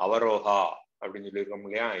 அவரோகா அப்படின்னு சொல்லியிருக்கோம்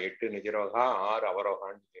இல்லையா, 8 நிஜரோகா 6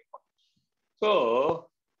 அவரோகான்னு சொல்லியிருக்கோம். ஸோ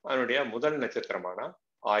அதனுடைய முதல் நட்சத்திரமான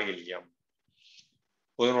ஆயில்யம்,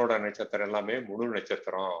 புதனோட நட்சத்திரம் எல்லாமே முழு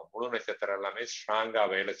நட்சத்திரம். முழு நட்சத்திரம் எல்லாமே ஸ்ட்ராங்கா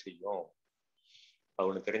வேலை செய்யும்.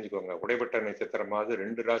 அவனு தெரிஞ்சுக்கோங்க. உடைப்பட்ட நட்சத்திரமாவது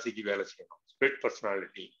 2 ராசிக்கு வேலை செய்யணும், ஸ்பிரிட்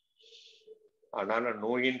பர்சனாலிட்டி. அதனால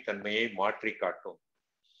நோயின் தன்மையை மாற்றி காட்டும்.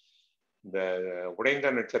 இந்த உடைந்த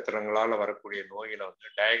நட்சத்திரங்களால வரக்கூடிய நோய்களை வந்து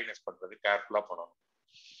டயக்னோஸ் பண்றது கேர்ஃபுல்லா பண்ணணும்.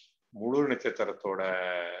 முழு நட்சத்திரத்தோட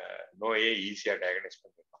நோயை ஈஸியா டயக்னோஸ்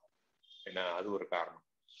பண்ணிருக்காங்க. ஏன்னா அது ஒரு காரணம்.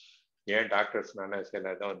 ஏன் டாக்டர்ஸ்னால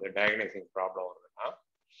சில இதை வந்து டயக்னோசிங் ப்ராப்ளம் வருதுன்னா,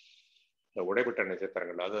 இந்த உடைப்பட்ட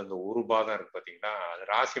நட்சத்திரங்கள், அது அந்த ஒரு பாதம் இருக்கு பார்த்தீங்கன்னா, அது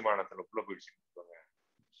ராசிமானத்துல உள்ள போயிடுச்சுன்னு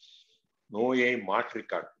நோயை மாற்றி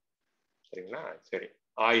காட்டும். சரிங்களா? சரி,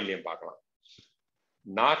 ஆயில்யம் பார்க்கலாம்.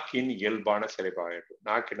 நாக்கின் இயல்பான செயல்பாடு.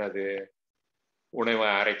 நாக்கின் அது உணவை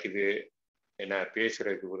அரைக்குது, என்ன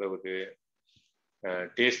பேசுறதுக்கு உதவுது,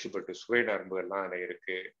 டேஸ்ட் பட்டு சுவை நரம்புகள்லாம் அதில்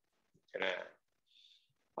இருக்கு. ஏன்னா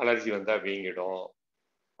அலர்ஜி வந்தா வீங்கிடும்.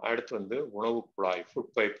 அடுத்து வந்து உணவு குழாய்,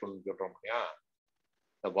 ஃபுட் பைப்புன்னு சொல்றோம் இல்லையா,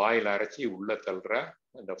 இந்த வாயில் அரைச்சி உள்ள தள்ளுற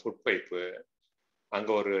அந்த ஃபுட் பைப்பு, அங்க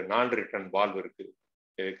ஒரு நான் ரிட்டர்ன் வால்வ் இருக்கு.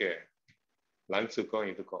 எதுக்கு? லங்ஸுக்கும்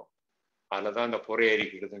இதுக்கும். அதுலதான் அந்த புறை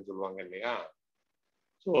ஏறிக்கிடுதுன்னு சொல்லுவாங்க இல்லையா.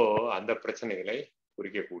 ஸோ அந்த பிரச்சனைகளை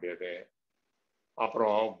குறிக்கக்கூடியது.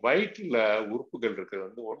 அப்புறம் வயிற்றுல உறுப்புகள் இருக்கிறது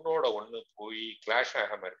வந்து ஒன்னோட ஒண்ணு போய் கிளாஷ்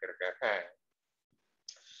ஆகாம இருக்கிறதுக்காக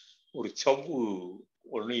ஒரு சவ்வு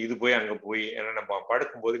ஒண்ணு இது போய் அங்க போய், ஏன்னா நம்ம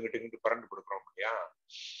படுக்கும்போது இங்கிட்டு பறந்து கொடுக்குறோம் இல்லையா,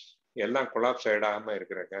 எல்லாம் கொலாப்ஸ் ஆயிடாம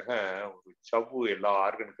இருக்கிறதுக்காக ஒரு சவ்வு எல்லா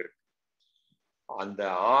ஆர்கனுக்கு இருக்கு. அந்த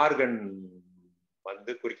ஆர்கன்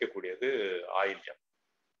வந்து குறிக்கக்கூடியது ஆயில்யம்,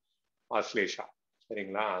 ஆஸ்லேஷா.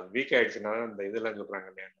 சரிங்களா? வீக் ஆயிடுச்சுன்னா இந்த இதெல்லாம் சொல்றாங்க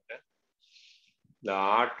இல்லையா, இந்த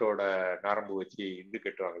ஆட்டோட நரம்பு வச்சு இது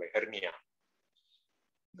கட்டுவாங்களே, ஹெர்னியா,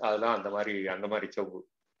 அதெல்லாம் அந்த மாதிரி சவ்வு.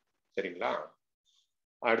 சரிங்களா?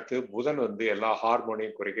 அடுத்து புதன் வந்து எல்லா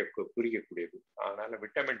ஹார்மோனையும் குறிக்கக்கூடியது. அதனால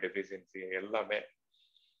விட்டமின் டெபிசியன்சி எல்லாமே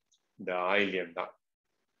இந்த ஆயில்யம் தான்.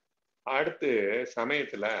 அடுத்து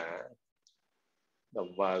சமயத்துல இந்த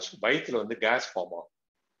வயிற்றுல வந்து கேஸ் ஃபார்ம் ஆகும்.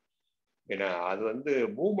 ஏன்னா அது வந்து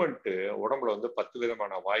மூமெண்ட், உடம்புல வந்து 10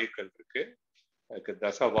 விதமான வாயுக்கள் இருக்கு. அதுக்கு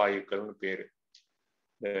தச வாயுக்கள்னு பேரு.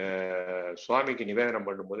 சுவாமிக்கு நிவேதனம்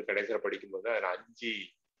பண்ணும்போது கடைசியில் படிக்கும்போது அதில் 5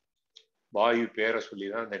 வாயு பேரை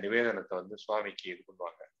சொல்லிதான் அந்த நிவேதனத்தை வந்து சுவாமிக்கு இது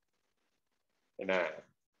பண்ணுவாங்க. ஏன்னா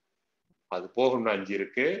அது போகணும்னு 5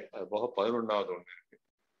 இருக்கு, அது போக 11வது ஒண்ணு இருக்கு.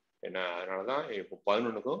 ஏன்னா அதனாலதான் இப்போ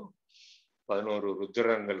 11க்கும் 11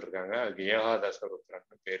 ருத்ரங்கள் இருக்காங்க. அதுக்கு ஏகாதச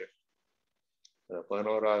ருத்ரன்னு பேரு.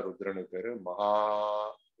 11வது ருத்ரனுக்கு பேரு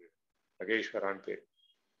மகேஸ்வரான்னு பேரு.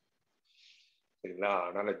 சரிங்களா?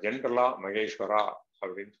 அதனால ஜென்ரலா மகேஸ்வரா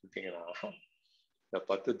அப்படின்னு சொல்லிட்டீங்கன்னா, இந்த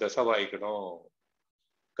 10 தசவாயுக்களும்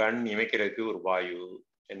கண் இமைக்கிறதுக்கு ஒரு வாயு,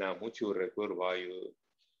 என்ன மூச்சு விடுறதுக்கு ஒரு வாயு,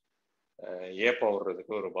 ஏப்பம்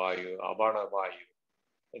விடுறதுக்கு ஒரு வாயு, அபான வாயு,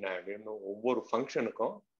 என்ன அப்படின்னு ஒவ்வொரு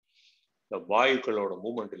ஃபங்க்ஷனுக்கும் இந்த வாயுக்களோட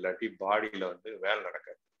மூவ்மெண்ட் இல்லாட்டி பாடியில வந்து வேலை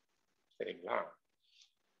நடக்காது. சரிங்களா?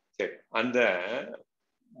 சரி, அந்த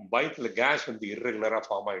வயிற்றுல கேஸ் வந்து இர்ரெகுலரா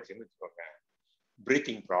ஃபார்ம் ஆயிடுச்சுன்னு வச்சுக்கோங்க,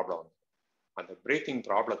 பிரீத்திங் ப்ராப்ளம். அந்த பிரீத்திங்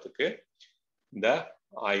ப்ராப்ளத்துக்கு இந்த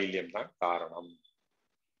ஆயில்யம் தான் காரணம்.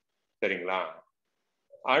 சரிங்களா?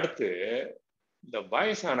 அடுத்து இந்த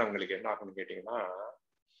வயசானவங்களுக்கு என்ன ஆகும்னு கேட்டீங்கன்னா,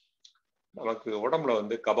 நமக்கு உடம்புல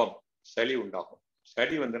வந்து கபம், சளி உண்டாகும்.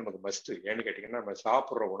 சளி வந்து நமக்கு மஸ்ட். ஏன்னு கேட்டீங்கன்னா, நம்ம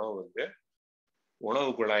சாப்பிட்ற உணவு வந்து உணவு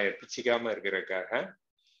குழாயை பிச்சிக்காம இருக்கிறதுக்காக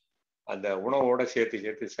அந்த உணவோட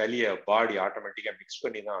சேர்த்து சளியை பாடி ஆட்டோமேட்டிக்கா மிக்ஸ்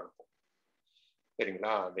பண்ணி தான் அனுப்பும்.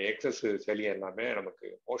 சரிங்களா? அந்த எக்ஸஸ் சளி எல்லாமே நமக்கு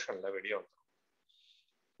மோஷன்ல வெளியே வந்துடும்.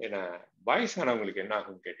 ஏன்னா வயசானவங்களுக்கு என்ன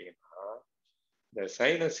ஆகும்னு கேட்டீங்கன்னா, இந்த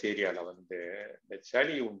சைனஸ் ஏரியால வந்து இந்த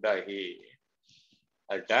சளி உண்டாகி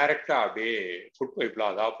அது டைரக்டா அப்படியே ஃபுட் பைப்ல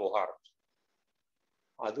அதா போக ஆரம்பிச்சு.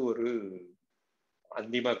 அது ஒரு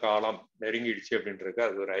அந்திம காலம் நெருங்கிடுச்சு அப்படின்றது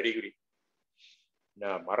அது ஒரு அறிகுறி.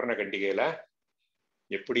 மரண கண்டிகையில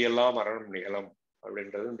எப்படியெல்லாம் மரணம் நிகழும்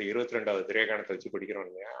அப்படின்றது இந்த 22வது திரைகாணத்தை வச்சு படிக்கிறோம்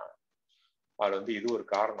இல்லையா, அது வந்து இது ஒரு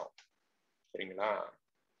காரணம். சரிங்களா?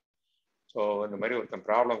 ஸோ இந்த மாதிரி ஒருத்தன்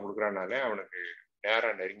ப்ராப்ளம் கொடுக்குறானாலே அவனுக்கு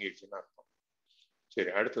நேரம் நெருங்கிடுச்சுன்னு அர்த்தம்.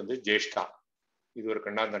 சரி, அடுத்து வந்து ஜேஷ்டா. இது ஒரு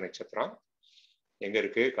கண்டாந்த நட்சத்திரம். எங்க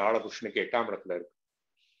இருக்கு? காலபுருஷனுக்கு 8ஆம் இடத்துல இருக்கு.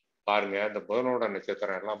 பாருங்க, இந்த புதனோட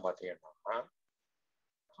நட்சத்திரம் எல்லாம் பார்த்தீங்கன்னா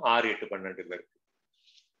 6, 8, 12 இருக்கு.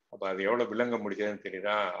 அப்ப அது எவ்வளவு விளங்க முடிஞ்சதுன்னு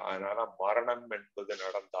தெரியுதா? அதனால மரணம் என்பது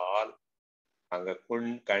நடந்தால் அங்க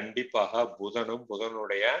கண்டிப்பாக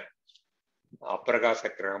புதனுடைய அப்பிரகாச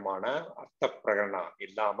கிரகமான அர்த்த பிரகடனம்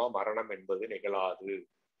இல்லாம மரணம் என்பது நிகழாது.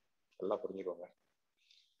 நல்லா புரிஞ்சுக்கோங்க.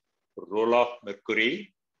 Rule of mercury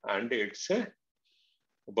and it's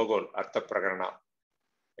உபகோல் அர்த்த பிரகடனம்.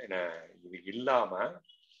 ஏன்னா இது இல்லாம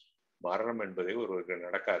மரணம் என்பது ஒருவருக்கு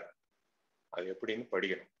நடக்காது. அது எப்படின்னு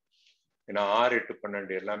படிக்கணும். ஏன்னா 6, 8,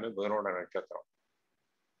 12 எல்லாமே புதனோட நட்சத்திரம்.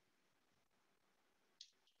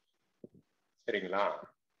 சரிங்களா?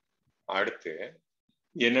 அடுத்து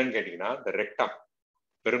என்னன்னு கேட்டீங்கன்னா, இந்த ரெக்டம்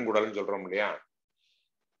பெருங்குடல்னு சொல்றோம் இல்லையா,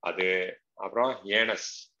 அது, அப்புறம் ஏனஸ்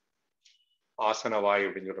ஆசனவாய்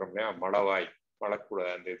அப்படின்னு சொல்றோம் இல்லையா, மலவாய், மலக்கூட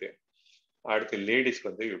அந்த இது. அடுத்து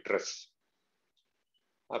லேடிஸ்க்கு வந்து யுட்ரஸ்.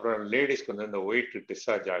 அப்புறம் லேடிஸ்க்கு வந்து இந்த ஒயிட்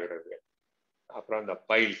டிஸ்சார்ஜ் ஆகுறது. அப்புறம் இந்த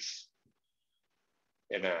பைல்ஸ்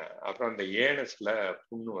என்ன, அப்புறம் இந்த ஏனஸ்ல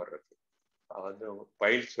புண்ணு வர்றது. அது வந்து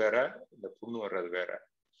பைல்ஸ் வேற, இந்த புண்ணு வர்றது வேற,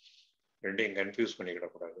 ரெண்டையும் கன்ஃபியூஸ்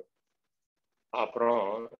பண்ணிக்கிடக்கூடாது. அப்புறம்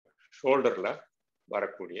ஷோல்டர்ல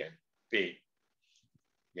வரக்கூடிய பெயின்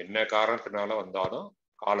என்ன காரணத்தினால வந்தாலும்,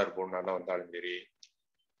 காலர் போனால வந்தாலும் சரி,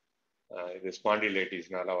 இது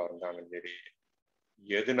ஸ்பாண்டிலைட்டிஸ்னால வந்தாலும் சரி,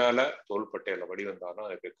 எதுனால தோள்பட்டையில வலி வந்தாலும்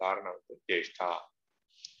அதுக்கு காரணம் வந்து ஜேஷ்டா.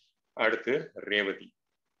 அடுத்து ரேவதி.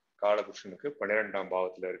 காலபுருஷனுக்கு 12ஆம்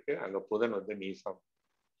பாவத்துல இருக்கு. அங்க புதன் வந்து நீசம்.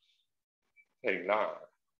 சரிங்களா?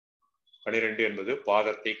 12 என்பது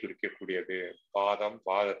பாதத்தை குறிக்கக்கூடியது. பாதம்,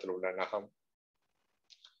 பாதத்தில் உள்ள நகம்.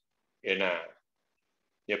 ஏன்னா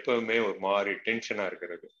எப்பவுமே ஒரு மாதிரி டென்ஷனா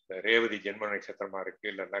இருக்கிறது. ரேவதி ஜென்ம நட்சத்திரமா இருக்கு,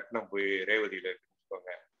 இல்ல லக்னம் போய் ரேவதியில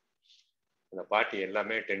இருக்குன்னு, அந்த பார்ட்டி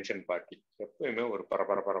எல்லாமே டென்ஷன் பார்ட்டி. எப்பவுமே ஒரு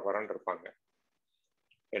பரபரன்னு இருப்பாங்க.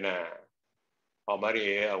 ஏன்னா அது மாதிரி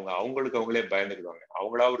அவங்களுக்கு அவங்களே பயந்துக்குவாங்க.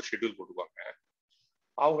 அவங்களா ஒரு ஷெட்யூல் போட்டுக்குவாங்க.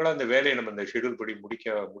 அவங்களா அந்த வேலையை நம்ம இந்த ஷெட்யூல் படி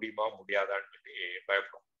முடிக்க முடியுமா முடியாதான்னு சொல்லி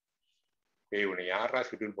பயப்படும். இவனை யாரா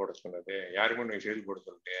ஷெட்யூல் போட சொன்னது? யாருமே நீ ஷெட்யூல் போட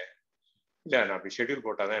சொல்லுது? இல்லை, நான் அப்படி ஷெட்யூல்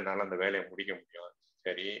போட்டாதான் என்னால் அந்த வேலையை முடிக்க முடியும்.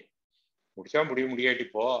 சரி, முடிச்சா முடியாட்டி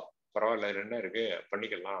போ, பரவாயில்ல, என்ன இருக்கு,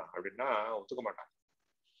 பண்ணிக்கலாம் அப்படின்னா ஒத்துக்க மாட்டாங்க.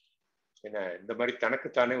 ஏன்னா இந்த மாதிரி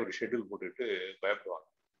தனக்குத்தானே ஒரு ஷெட்யூல் போட்டுட்டு பயப்படுவாங்க.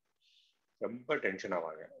 ரொம்ப டென்ஷன்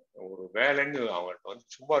ஆவாங்க. ஒரு வேலைன்னு அவங்கள்ட்ட வந்து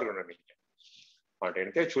சும்மா இருக்கணும். நீங்க அவன்கிட்ட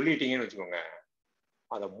எனக்கே சொல்லிட்டீங்கன்னு வச்சுக்கோங்க,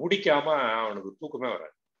 அதை முடிக்காம அவனுக்கு தூக்கமே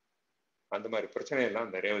வராது. அந்த மாதிரி பிரச்சனையெல்லாம்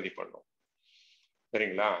இந்த ரேவதி பண்ணும்.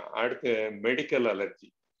 சரிங்களா? அடுத்து மெடிக்கல் அலர்ஜி.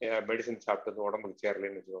 மெடிசன் சாப்பிட்டது உடம்புக்கு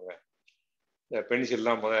சேரலன்னு வச்சுக்கோங்க, இந்த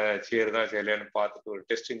பென்சில்லாம் சேருதா சேரலையான்னு பார்த்துட்டு ஒரு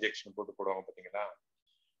டெஸ்ட் இன்ஜெக்ஷன் போட்டு போடுவாங்க பார்த்தீங்களா,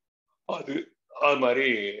 அது மாதிரி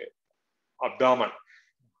அப்டாமன்,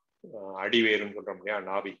 அடிவேருன்னு சொல்றோம் இல்லையா,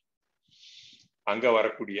 நாபி, அங்க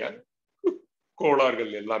வரக்கூடிய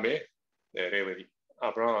கோளாறுகள் எல்லாமே ரேவதி.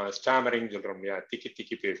 அப்புறம் ஸ்டாமரிங் சொல்றோம் இல்லையா,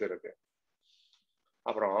 திக்கி பேசுறது.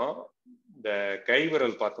 அப்புறம் இந்த கை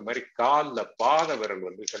விரல் பார்த்த மாதிரி காலில் பாத விரல்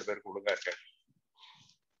வந்து சில பேருக்கு ஒழுங்கா இருக்காது.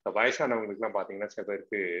 இந்த வயசானவங்களுக்கு எல்லாம் பாத்தீங்கன்னா சில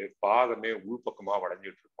பேருக்கு பாதமே உள்பக்கமா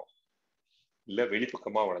வளைஞ்சிட்டு இருக்கும், இல்ல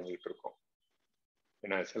வெளிப்பக்கமா வளைஞ்சிட்டு இருக்கும்.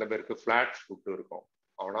 ஏன்னா சில பேருக்கு பிளாட் ஃபுட் இருக்கும்,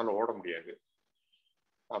 அவனால ஓட முடியாது.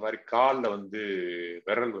 அது மாதிரி காலில் வந்து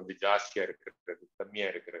விரல் வந்து ஜாஸ்தியா இருக்கிறது, கம்மியா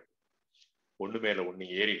இருக்கிறது, ஒண்ணு மேல ஒண்ணு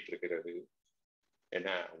ஏறிட்டு இருக்கிறது,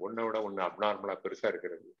 ஏன்னா ஒன்னை விட ஒண்ணு அப்நார்மலா பெருசா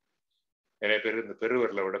இருக்கிறது. நிறைய பேர் இந்த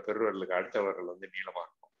பெருவிரலை விட பெருவிரலுக்கு அடுத்த விரல் வந்து நீளமா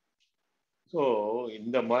இருக்கும். ஸோ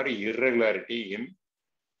இந்த மாதிரி இர்ரெகுலாரிட்டி இன்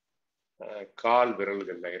கால்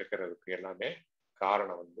விரல்கள்ல இருக்கிறதுக்கு எல்லாமே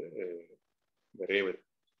காரணம் வந்து இந்த ரேவதி.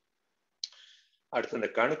 அடுத்து இந்த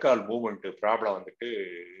கணுக்கால் மூவ்மெண்ட் ப்ராப்ளம் வந்துட்டு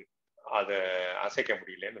அதை அசைக்க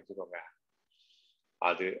முடியலன்னு வச்சுக்கோங்க,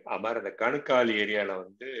 அது மாதிரி அந்த கணுக்கால் ஏரியால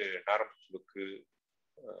வந்து நரம்பு சுளுக்கு,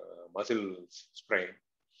 மசில் ஸ்ப்ரெயின்,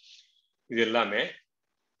 இது எல்லாமே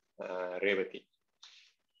ரேவதி.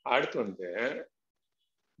 அடுத்து வந்து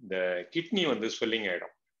இந்த கிட்னி வந்து ஸ்வெல்லிங்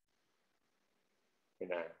ஆயிடும்,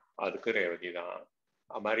 என்ன, அதுக்கு ரேவதி தான்.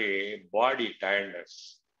 அது மாதிரி பாடி டயர்ட்னஸ்,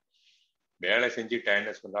 வேலை செஞ்சு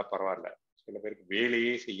டயர்ட்னஸ் வந்தா பரவாயில்ல, சில பேருக்கு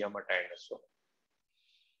வேலையே செய்யாம டயர்ட்னஸ் வரும்.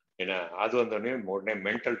 ஏன்னா அது வந்தோடனே உடனே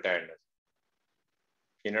மென்டல் டயர்ட்னஸ்,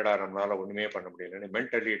 என்னடா நம்மளால ஒண்ணுமே பண்ண முடியலன்னு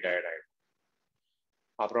மென்டலி டயர்ட் ஆயிடும்.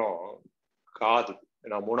 அப்புறம் காது,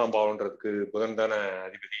 நான் 3ஆம் பாவம்ன்றதுக்கு புதன் தானே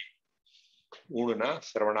அதிபதி. 3னா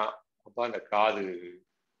சிரவணா, அப்ப அந்த காது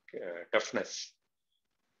டஃப்னஸ்,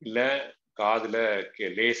 இல்ல காதுல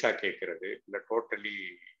லேசா கேட்கறது, இல்ல டோட்டலி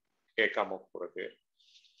கேட்காம போறது,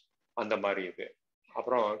 அந்த மாதிரி இது.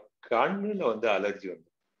 அப்புறம் கண்ணுல வந்து அலர்ஜி வந்து,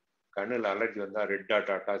 கண்ணுல அலர்ஜி வந்தா ரெட்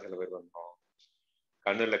டாட்டா சில பேர் வந்தோம்,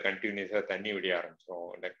 கண்ணுல கண்டினியூஸா தண்ணி விடிய ஆரம்பிச்சோம்,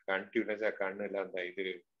 இல்லை கண்டினியூஸா கண்ணுல அந்த இது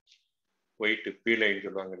ஒயிட் பீலைன்னு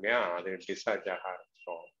சொல்லுவாங்க இல்லையா, அது டிஸ்சார்ஜ் ஆக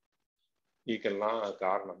ஆரம்பிச்சோம். இதுக்கெல்லாம்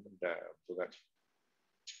காரணம் இந்த புதன்.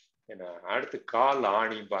 ஏன்னா அடுத்து கால்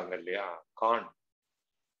ஆணிப்பாங்க இல்லையா, கான்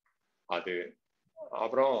அது.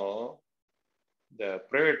 அப்புறம் இந்த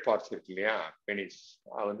பிரைவேட் பார்ட்ஸ் இருக்கு இல்லையா, பெனிஸ்,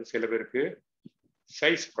 அது வந்து சில பேருக்கு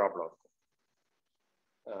சைஸ் ப்ராப்ளம் இருக்கும்,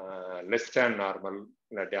 லெஸ் தேன் நார்மல்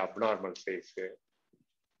இல்லாட்டி அப்நார்மல் சைஸு.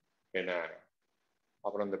 என்ன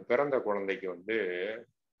அப்புறம் இந்த பிறந்த குழந்தைக்கு வந்து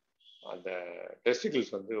அந்த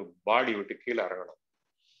டெஸ்டிகிள்ஸ் வந்து பாடி விட்டு கீழே இறங்கணும்,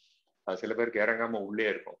 அது சில பேருக்கு இறங்காம உள்ளே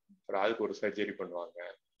இருக்கும், அப்புறம் அதுக்கு ஒரு சர்ஜரி பண்ணுவாங்க.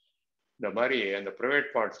 இந்த மாதிரி அந்த பிரைவேட்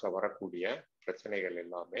பார்ட்ஸ்ல வரக்கூடிய பிரச்சனைகள்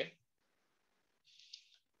எல்லாமே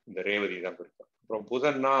இந்த ரேவதி தான் இருக்கும். அப்புறம்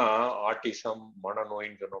புதன்னா ஆட்டிசம்,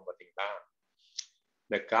 மனநோயின்னு சொன்னோம் பார்த்தீங்களா,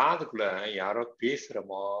 இந்த காதுக்குள்ள யாரோ பேசுற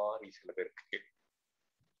மாதிரி சில பேருக்கு,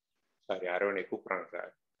 சார் யாரோ என்னை கூப்பிட்றாங்க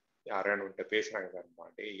சார், யாரோ என்கிட்ட பேசுறாங்க சார்,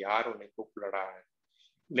 மாட்டே யாரும் என்னை கூப்பிடலடா,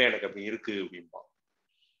 இல்லை எனக்கு அப்படி இருக்கு அப்படின்பா.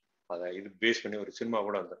 அதை இது பேஸ் பண்ணி ஒரு சினிமா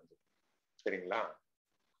கூட வந்துருது, சரிங்களா.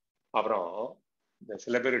 அப்புறம் இந்த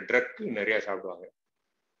சில பேர் ட்ரக் நிறைய சாப்பிடுவாங்க,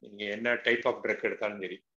 நீங்க என்ன டைப் ஆஃப் ட்ரக் எடுத்தாலும்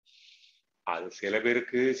சரி, அது சில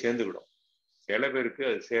பேருக்கு சேர்ந்துவிடும், சில பேருக்கு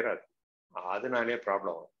அது சேராது, அதனாலே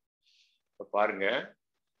ப்ராப்ளம் வரும். இப்போ பாருங்க,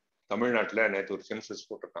 தமிழ்நாட்டில் நேற்று ஒரு சென்சஸ்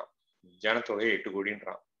போட்டிருக்கான், ஜனத்தொகை 8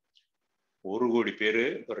 கோடின்றான். 1 கோடி பேர்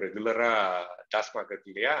இப்போ ரெகுலரா டாஸ்மாக்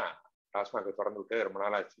இருக்கு இல்லையா, டாஸ்மாக் திறந்து விட்டு ரொம்ப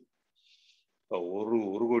நாள் ஆச்சு. இப்போ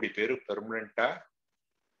ஒரு கோடி பேர் பெர்மனண்டா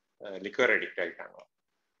லிக்வர் அடிக்ட் ஆகிட்டாங்க.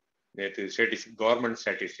 நேற்று ஸ்டாட்டிஸ்டிக், கவர்மெண்ட்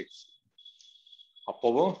ஸ்டாட்டிஸ்டிக்ஸ்.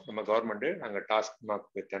 அப்போவும் நம்ம கவர்மெண்ட் நாங்கள்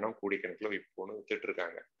டாஸ்மாக் தினம் கோடிக்கணக்கில் விற்போன்னு வித்துட்டு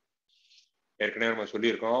இருக்காங்க. ஏற்கனவே நம்ம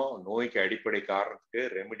சொல்லியிருக்கோம், நோய்க்கு அடிப்படை காரணத்துக்கு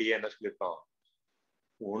ரெமெடியா என்ன சொல்லியிருக்கோம்,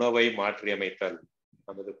 உணவை மாற்றி அமைத்தல்,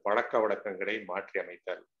 நமது பழக்க வழக்கங்களை மாற்றி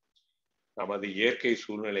அமைத்தல், நமது இயற்கை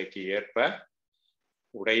சூழ்நிலைக்கு ஏற்ப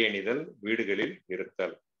உடையணிதல், வீடுகளில்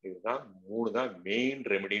இருத்தல். இதுதான் 3 தான் மெயின்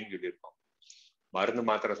ரெமெடின்னு சொல்லியிருக்கோம். மருந்து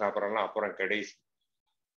மாத்திரை சாப்பிட்றோம்லாம் அப்புறம் கடைசி,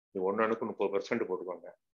 இது ஒன்றுக்கு 30% போட்டுக்கோங்க.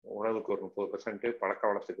 உணவுக்கு ஒரு 30%, பழக்க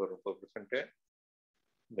வளத்துக்கு ஒரு 30%,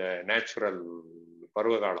 இந்த நேச்சுரல்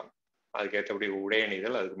பருவகாலம் அதுக்கு ஏற்றபடி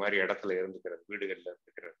உடையணிதல், அதுக்கு மாதிரி இடத்துல இருந்துக்கிறது, வீடுகளில்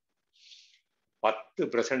இருந்துக்கிறது.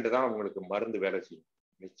 10% தான் உங்களுக்கு மருந்து வேலை செய்யும்,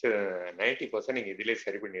 மிச்சம் 90% நீங்க இதிலே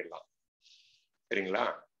சரி பண்ணிடலாம், சரிங்களா.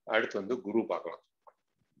 அடுத்து வந்து குரு பார்க்கலாம்.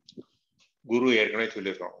 குரு ஏற்கனவே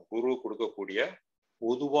சொல்லியிருக்கோம், குரு கொடுக்கக்கூடிய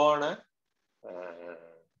பொதுவான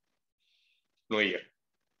நோய்கள்,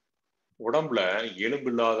 உடம்புல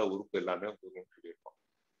எலும்பில்லாத உறுப்பு எல்லாமே குருன்னு சொல்லியிருக்கோம்,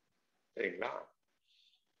 சரிங்களா.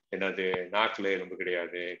 என்னது, நாக்குல எலும்பு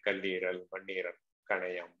கிடையாது, கல்லீரல், மண்ணீரல்,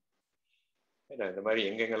 கணையம், இந்த மாதிரி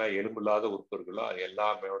எங்கெங்கெல்லாம் எலும்பில்லாத உறுப்பு இருக்குல்லோ அது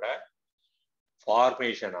எல்லாமேயோட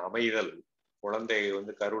ஃபார்மேஷன், அமைதல், குழந்தை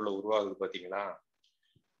வந்து கருவுல உருவாகுது பார்த்தீங்களா,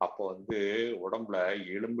 அப்போ வந்து உடம்புல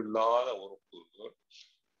எலும்பில்லாத உறுப்பு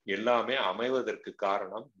எல்லாமே அமைவதற்கு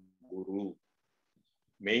காரணம் குரு.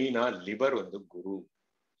 மெயினா லிவர் வந்து குரு.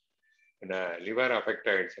 என்ன, லிவர் அஃபெக்ட்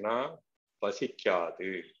ஆயிடுச்சுன்னா பசிக்காது.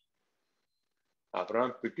 அப்புறம்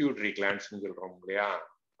பிட்யூட்டரி கிளாண்ட்ஸ்ன்னு சொல்றோம் இல்லையா,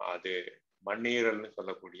 அது மண்ணீரல்னு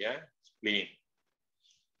சொல்லக்கூடிய ஸ்பிளீன்,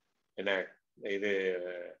 என்ன இது.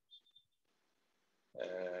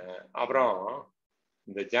 அப்புறம்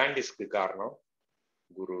இந்த ஜாண்டிஸ்க்கு காரணம்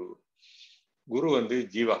குரு. குரு வந்து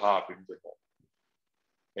ஜீவகா அப்படின்னு சொல்லுவோம்.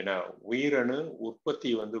 ஏன்னா உயிரணு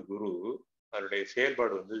உற்பத்தி வந்து குரு, அதனுடைய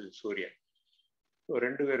செயல்பாடு வந்து சூரியன்.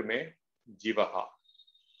 ரெண்டு பேருமே ஜீவகா,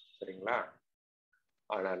 சரிங்களா.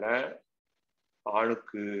 அதனால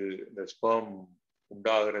ஆணுக்கு இந்த ஸ்பெர்ம்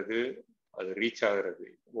உண்டாகிறது, அது ரீச் ஆகிறது,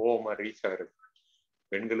 ஓவமா ரீச் ஆகிறது.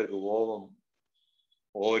 பெண்களுக்கு ஓவம்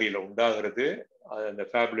ஓவரியில உண்டாகிறது, அது அந்த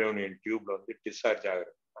ஃபேப்லோனியன் டியூப்ல வந்து டிஸ்சார்ஜ்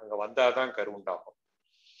ஆகுறது, அங்க வந்தாதான் கரு உண்டாகும்.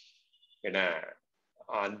 ஏன்னா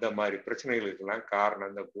அந்த மாதிரி பிரச்சனைகளுக்கெல்லாம்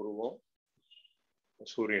காரணம் இந்த குருவும்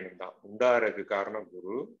சூரியனும் தான். உண்டாகிறதுக்கு காரணம்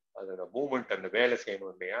குரு, அதோட மூமெண்ட், அந்த வேலை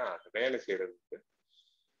செய்யணும் இல்லையா, அந்த வேலை செய்யறதுக்கு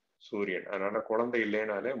சூரியன். அதனால குழந்தை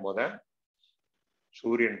இல்லைனாலே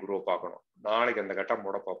சூரியன் குருவை பார்க்கணும். நாளைக்கு அந்த கட்டம்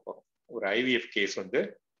போட பார்ப்போம், ஒரு ஐவிஎஃப் கேஸ் வந்து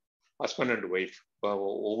ஹஸ்பண்ட் அண்ட் ஒய்ஃப் இப்போ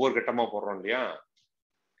ஒவ்வொரு கட்டமா போடுறோம் இல்லையா,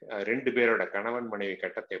 2 பேரோட கணவன் மனைவி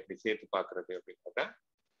கட்டத்தை எப்படி சேர்த்து பார்க்கறது அப்படிங்கிறத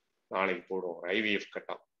நாளைக்கு போடுவோம். ஐவிஎஃப்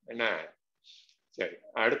கட்டம் என்ன. சரி,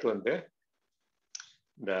 அடுத்து வந்து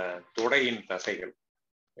இந்த தொடையின் தசைகள்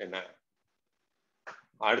என்ன.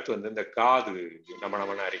 அடுத்து வந்து இந்த காது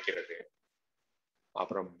நம்ம அரிக்கிறது.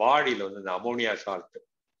 அப்புறம் பாடியில வந்து இந்த அமோனியா சால்ட்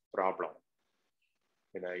ப்ராப்ளம்.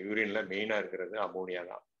 ஏன்னா யூரின்ல மெயினா இருக்கிறது அமோனியா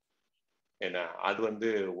தான். ஏன்னா அது வந்து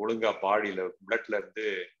ஒழுங்கா பாடியில பிளட்ல இருந்து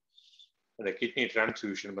அந்த கிட்னி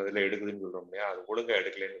டிரான்ஸ்ஃபியூஷன் முதல்ல எடுக்குதுன்னு சொல்றோம் இல்லையா, அது ஒழுங்கா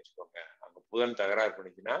எடுக்கலன்னு வச்சுக்கோங்க, அங்க புதன் தகராறு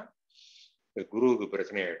பண்ணிச்சுன்னா குருவுக்கு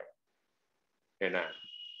பிரச்சனை ஆயிடும். ஏன்னா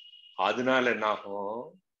அதனால என்ன ஆகும்,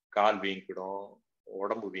 கால் வீங்கிடும்,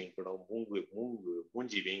 உடம்பு வீங்கிடும்,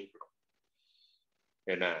 மூஞ்சி வீங்கிடும்.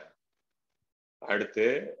 ஏன்னா அடுத்து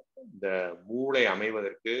இந்த மூளை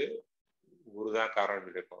அமைவதற்கு குருதான் காரணம்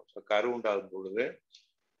இருக்கும். ஸோ கரு உண்டாகும் பொழுது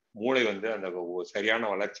மூளை வந்து அந்த சரியான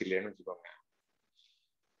வளர்ச்சி இல்லைன்னு வச்சுக்கோங்க,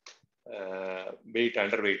 வெயிட்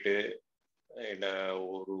அண்டர் வெயிட்டு, இல்லை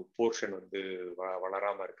ஒரு போர்ஷன் வந்து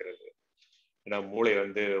வளராம இருக்கிறது. ஏன்னா மூளை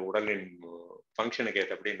வந்து உடலின் ஃபங்க்ஷனுக்கு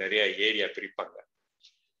ஏற்றபடி நிறைய ஏரியா பிரிப்பாங்க,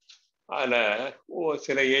 அதுல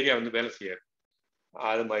சில ஏரியா வந்து வேலை செய்யாது.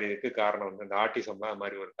 அது மாதிரி இருக்கு காரணம் வந்து இந்த ஆட்டிசம்லாம் அது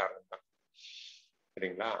மாதிரி ஒரு காரணம் தான்.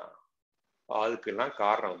 சரிங்களா, அதுக்கெல்லாம்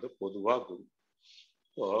காரணம் வந்து பொதுவா குரு.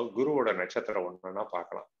 குருவோட நட்சத்திரம் ஒன்றுன்னா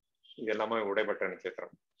பார்க்கலாம். இது எல்லாமே உடைப்பட்ட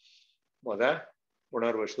நட்சத்திரம்.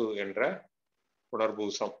 புனர்வசு என்ற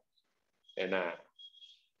புனர்பூசம் என்ன,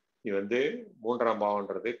 இது வந்து 3ஆம்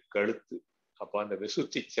பாவம்ன்றது கழுத்து. அப்போ அந்த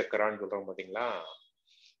விசுத்தி சக்கரான்னு சொல்றோம் பார்த்தீங்களா,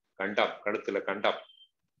 கண்டம், கழுத்துல கண்டம்,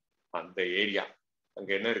 அந்த ஏரியா அங்க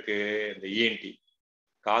என்ன இருக்கு, இந்த இஎன்டி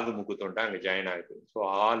காது மூக்கு தொண்டை அங்கே ஜாயின் ஆகுது. So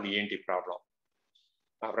all ENT problem.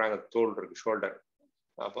 அப்புறம் அங்கே தோல் இருக்கு, ஷோல்டர்,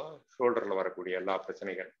 அப்போ ஷோல்டர்ல வரக்கூடிய எல்லா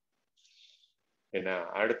பிரச்சனைகள் என்ன.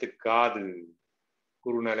 அடுத்து காது,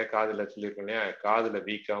 குருனாலே காதுல சொல்லியிருக்கோம் இல்லையா, காதுல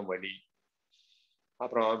வீக்கம், வலி.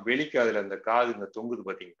 அப்புறம் வெளிக்காதுல இந்த காது இந்த தொங்குது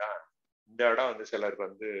பார்த்தீங்களா, இந்த இடம் வந்து சிலருக்கு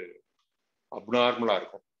வந்து அப்நார்மலா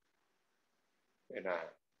இருக்கும். ஏன்னா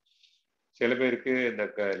சில பேருக்கு இந்த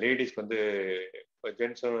லேடிஸ்க்கு வந்து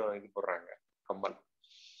ஜென்ஸும் இது போடுறாங்க கம்மல்,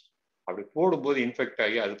 அப்படி போடும்போது இன்ஃபெக்ட்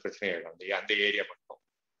ஆகி அது பிரச்சனை ஆகிடும் அந்த ஏரியா மட்டும்.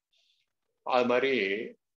 அது மாதிரி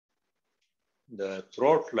இந்த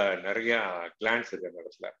த்ரோட்ல நிறைய கிளான்ஸ் இருக்கு, அந்த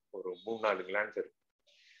இடத்துல ஒரு 3-4 கிளான்ஸ் இருக்கு.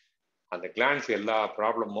 அந்த கிளான்ஸ் எல்லா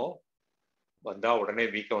ப்ராப்ளமும் வந்தா உடனே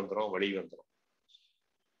வீக்கம் வந்துடும், வலி வந்துடும்.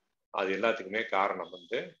 அது எல்லாத்துக்குமே காரணம்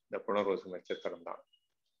வந்து இந்த புனர்வசு நட்சத்திரம் தான்.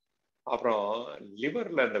 அப்புறம்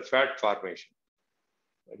லிவர்ல இந்த ஃபேட் ஃபார்மேஷன்,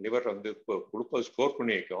 லிவர் வந்து குளுக்கோஸ் ஸ்டோர்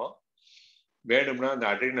பண்ணி வைக்கும், வேணும்னா அந்த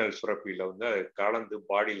அட்ரினல் சுரப்பியில வந்து அது கலந்து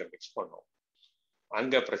பாடியில மிக்ஸ் பண்ணும்,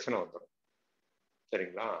 அங்க பிரச்சனை வந்துடும்.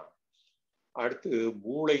 சரிங்களா. அடுத்து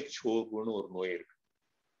மூளை சோர்வுன்னு ஒரு நோய் இருக்கு,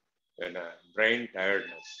 என்ன பிரெயின்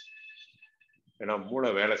டயர்ட்னஸ். ஏன்னா மூளை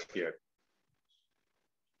வேலை செய்யாது.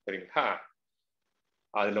 சரிங்களா,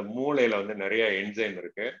 அதுல மூளையில வந்து நிறைய என்சைம்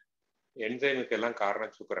இருக்கு, என்சைமுக்கு எல்லாம்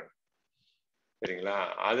காரணம் சுக்கரன். சரிங்களா,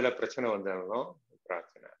 அதுல பிரச்சனை வந்தாலும்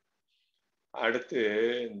பிரச்சனை. அடுத்து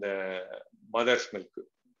இந்த மதர்ஸ் மில்க்,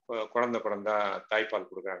 குழந்தை பிறந்தா தாய்ப்பால்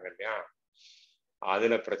கொடுக்குறாங்க இல்லையா,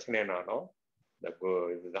 அதுல பிரச்சனைனாலும் இந்த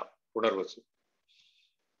இதுதான் புனர்வசு.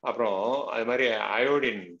 அப்புறம் அது மாதிரி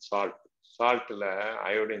அயோடின் சால்ட்ல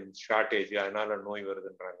அயோடின் ஷார்டேஜ், அதனால நோய்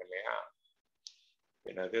வருதுன்றாங்க இல்லையா,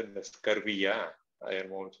 என்னது இந்த ஸ்கர்வியா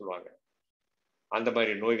என்னமோன்னு சொல்லுவாங்க, அந்த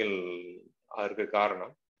மாதிரி நோய்கள் அதற்கு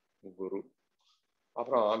காரணம் குரு.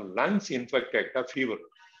 அப்புறம் லங்ஸ் இன்ஃபெக்ட் ஆகிட்டா ஃபீவர்,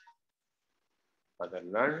 அந்த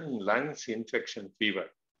லங்ஸ் இன்ஃபெக்ஷன்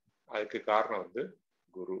ஃபீவர், அதுக்கு காரணம் வந்து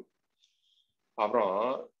குரு. அப்புறம்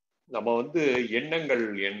நம்ம வந்து எண்ணங்கள்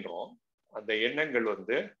எண்றோம், அந்த எண்ணங்கள்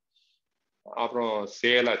வந்து அப்புறம்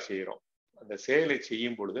செயலா செய்யறோம், அந்த செயலை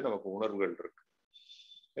செய்யும் பொழுது நமக்கு உணர்வுகள் இருக்கு.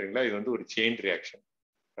 சரிங்களா, இது வந்து ஒரு செயின் ரியாக்ஷன்,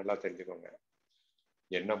 நல்லா தெரிஞ்சுக்கோங்க.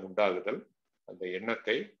 எண்ணம் உண்டாகுதல், அந்த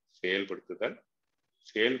எண்ணத்தை செயல்படுத்துதல்,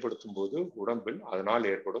 செயல்படுத்தும் போது உடம்பில் அதனால்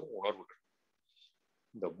ஏற்படும் உணர்வுகள்.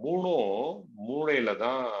 இந்த மூணும் மூளையில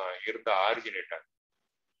தான் இருந்த ஆரிஜினேட்டர்.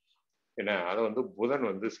 ஏன்னா அதை வந்து புதன்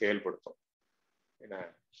வந்து செயல்படுத்தும். ஏன்னா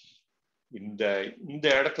இந்த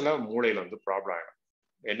இடத்துல மூளையில வந்து ப்ராப்ளம் ஆயிடும்.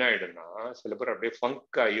 என்ன ஆயிடும்னா சில பேர் அப்படியே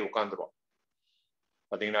ஃபங்க் ஆகி உட்காந்துருவான்,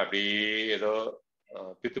 பார்த்தீங்கன்னா அப்படியே ஏதோ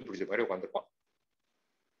பித்து பிடிச்ச மாதிரி உட்காந்துருப்பான்,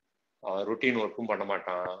 ருட்டீன் ஒர்க்கும் பண்ண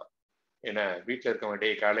மாட்டான். ஏன்னா வீட்டில் இருக்க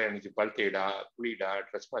வேண்டிய காலையில் எழுந்துச்சு பல் தேடா, குளிடா,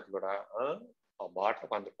 ட்ரெஸ் மாற்றிக்கூடா, அவன் பாட்டில்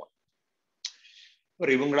உட்காந்துருப்பான்.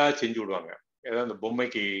 அப்புறம் இவங்களா செஞ்சு விடுவாங்க, ஏதோ அந்த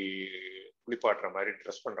பொம்மைக்கு குளிப்பாட்டுற மாதிரி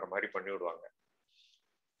ட்ரெஸ் பண்ற மாதிரி பண்ணி விடுவாங்க.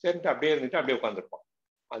 சரின்ட்டு அப்படியே இருந்துட்டு அப்படியே உட்காந்துருப்பான்.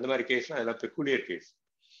 அந்த மாதிரி கேஸ்லாம் இதெல்லாம் பெக்குலியர் கேஸ்,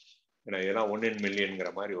 ஏன்னா இதெல்லாம் 1 in million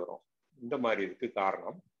மாதிரி வரும். இந்த மாதிரி இதுக்கு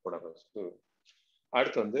காரணம் புனர்வசு.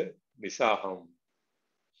 அடுத்து வந்து விசாகம்.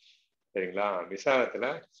 சரிங்களா? விசாகத்துல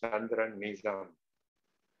சந்திரன் நீசம்,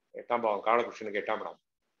 8ஆம் பாவம், காலபுருஷனுக்கு 8ஆம் இடம்.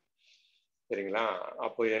 சரிங்களா?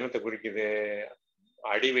 அப்போ என்னத்தை குறிக்குது?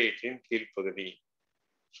 அடிவயிற்றின் கீழ்ப்பகுதி,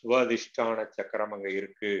 சுவாதிஷ்டான சக்கரம் அங்க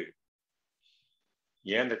இருக்கு.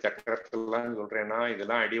 ஏன் இந்த சக்கரத்தெல்லாம் சொல்றேன்னா,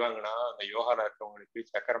 இதெல்லாம் அடி வாங்கினா அந்த யோகால இருக்கவங்களுக்கு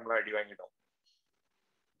சக்கரம்லாம் அடி வாங்கிடும்.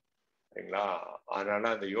 சரிங்களா? அதனால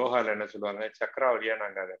அந்த யோகால என்ன சொல்லுவாங்க, சக்கரா வழியா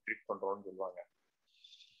நாங்க அதை ட்ரீட் பண்றோம்னு சொல்லுவாங்க.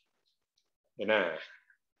 என்ன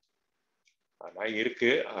அதெல்லாம்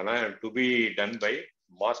இருக்கு. ஆனா to be done by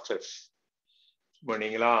masters. இப்போ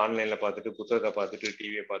நீங்களா ஆன்லைன்ல பார்த்துட்டு, புத்தகத்தை பார்த்துட்டு,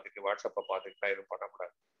 டிவியை பார்த்துட்டு, வாட்ஸ்அப்பை பார்த்துட்டுலாம் எதுவும்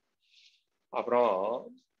பண்ணக்கூடாது. அப்புறம்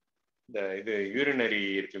இந்த இது யூரினரி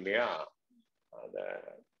இருக்கு இல்லையா, அந்த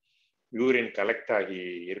யூரின் கலெக்ட் ஆகி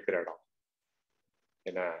இருக்கிற இடம்,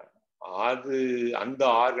 என்ன அது அந்த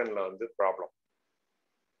ஆர்கன்ல வந்து ப்ராப்ளம்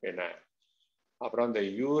என்ன. அப்புறம் இந்த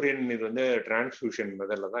யூரின் இது வந்து டிரான்ஸ்ஃபியூஷன்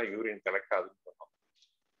மெத்தட்ல தான் யூரின் கலெக்ட் ஆகுதுன்னு சொன்னோம்.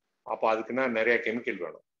 அப்போ அதுக்குன்னா நிறைய கெமிக்கல்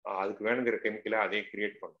வேணும். அதுக்கு வேணுங்கிற கெமிக்கலை அதையும்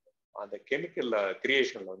கிரியேட் பண்ணணும். அந்த கெமிக்கல்ல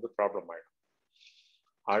கிரியேஷன்ல வந்து ப்ராப்ளம் ஆயிடும்.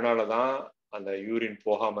 அதனாலதான் அந்த யூரின்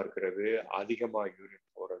போகாம இருக்கிறது, அதிகமா யூரின்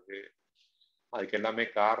போறது, அதுக்கு எல்லாமே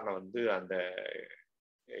காரணம் வந்து அந்த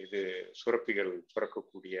இது சுரப்பிகள்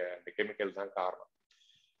சுரக்கக்கூடிய அந்த கெமிக்கல் தான் காரணம்.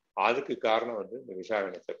 அதுக்கு காரணம் வந்து இந்த விசாக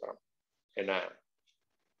நட்சத்திரம். என்ன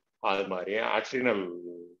அது மாதிரி அட்ரினல்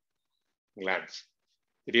கிளான்ஸ்,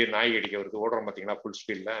 திடீர் நாய் கடிக்க வருது ஓடுறோம் பார்த்தீங்கன்னா ஃபுல்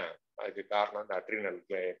ஸ்பீட்ல, அதுக்கு காரணம் இந்த அட்ரினல்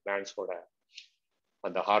கிளான்ஸோட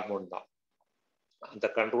அந்த ஹார்மோன் தான். அந்த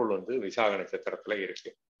கண்ட்ரோல் வந்து விசாக நட்சத்திரத்துல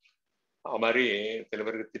இருக்கு. அது மாதிரி சில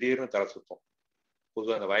பேருக்கு திடீர்னு தலை சுத்தம்.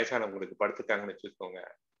 பொதுவாக அந்த வயசானவங்களுக்கு படுத்துட்டாங்கன்னு வச்சுக்கோங்க,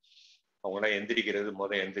 அவங்களாம் எந்திரிக்கிறது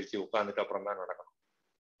எந்திரிச்சு உட்காந்துட்டு அப்புறம் தான் நடக்கணும்.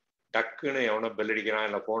 டக்குன்னு எவனோ பெல் அடிக்கிறான்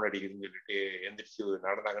இல்லை ஃபோன் அடிக்குதுன்னு சொல்லிட்டு எந்திரிச்சு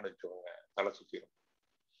நடந்தாங்கன்னு வச்சுக்கோங்க, தலை சுத்திடும்.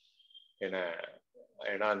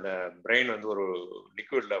 ஏன்னா அந்த பிரெயின் வந்து ஒரு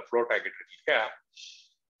லிக்விட்ல ஃப்ளோட் ஆகிட்டு இருக்கு.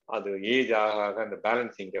 அது ஏஜ் ஆக ஆக அந்த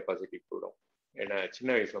பேலன்சிங் கெப்பாசிட்டி போயிடும். ஏன்னா சின்ன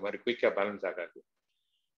வயசுல மாதிரி குயிக்கா பேலன்ஸ் ஆகாது.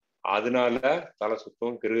 அதனால தலை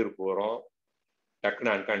சுத்தம், கிருகிருப்பு வரும்,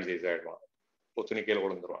 டக்குன்னு அன்கான்சியஸ் ஆயிடுவான், பொத்துனி கீழே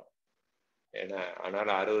விழுந்துருவான். ஏன்னா அதனால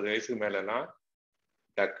 60 வயசுக்கு மேலலாம்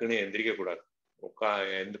டக்குன்னு எந்திரிக்க கூடாது.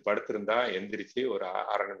 படுத்திருந்தா எந்திரிச்சு ஒரு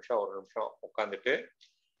அரை நிமிஷம் 1 நிமிஷம் உட்காந்துட்டு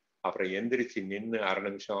அப்புறம் எந்திரிச்சு நின்று 1/2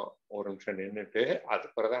 நிமிஷம் 1 நிமிஷம் நின்றுட்டு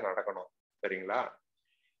அதுக்கப்புறம் தான் நடக்கணும். சரிங்களா?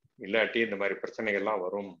 இல்லாட்டி இந்த மாதிரி பிரச்சனைகள்லாம்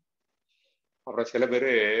வரும். அப்புறம் சில பேர்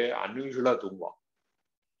அன்யூஷுவலா தூங்குவான்.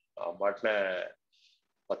 பாட்டில்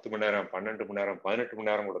 10 மணி நேரம், 12 மணி நேரம், 18 மணி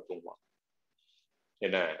நேரம் கூட தூங்குவான்.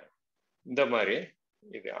 என்ன இந்த மாதிரி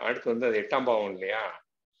இது. அடுத்து வந்து அது 8ஆம் பாவம் இல்லையா,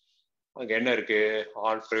 அங்கே என்ன இருக்கு?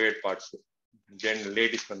 All private parts.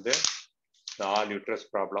 லேடிஸ் வந்து ஆல் யூட்ரஸ்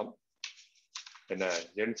ப்ராப்ளம், என்ன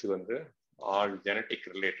ஜென்ஸுக்கு வந்து ஆல் ஜெனட்டிக்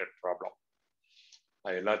ரிலேட்டட் ப்ராப்ளம்.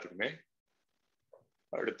 அது எல்லாத்துக்குமே.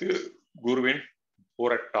 அடுத்து குருவின்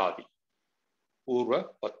புரட்டாதி, பூர்வ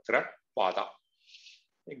பத்திர பாதா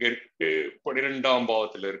இங்க இருக்கு, 12ஆம்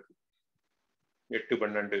பாவத்துல இருக்கு. 8,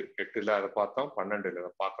 12, 8ல அதை பார்த்தோம், 12ல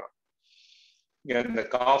அதை பார்க்கறோம். இங்க இந்த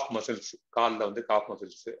காஃப் மசில்ஸ், காலில் வந்து காஃப்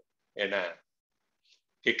மசில்ஸ், என்ன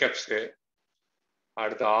கிக்கப்ஸ்,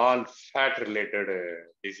 அடுத்து ஆல் ஃபேட் ரிலேட்டட்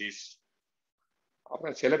டிசீஸ்.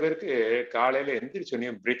 அப்புறம் சில பேருக்கு காலையில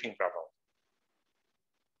எந்திரிச்சோன்னே பிரீத்திங் ப்ராப்ளம்.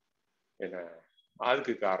 என்ன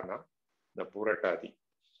அதுக்கு காரணம் இந்த புரட்டாதி.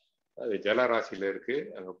 அது ஜலராசியில இருக்கு,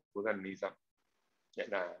 அங்க புதன் நீசம்.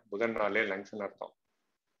 என்ன புதன் நாளே லங்ஸ்ன்னு அர்த்தம்.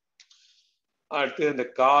 அடுத்து இந்த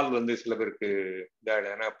கால் வந்து சில பேருக்கு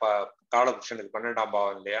காலபுருஷனுக்கு 12ஆம்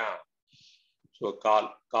பாவம் இல்லையா, ஸோ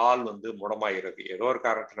கால் வந்து முடமாகிறது ஏதோ ஒரு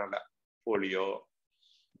காரணத்தினால, போலியோ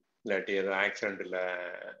இல்லாட்டி ஏதோ ஆக்சிடென்ட்ல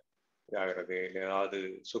ஆகிறது, இல்லை ஏதாவது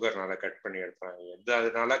சுகர்னால கட் பண்ணி எடுப்பாங்க, எந்த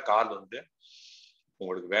அதனால கால் வந்து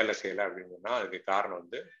உங்களுக்கு வேலை செய்யலை அப்படின்னு சொன்னா அதுக்கு காரணம்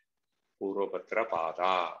வந்து பூர்வபத்திர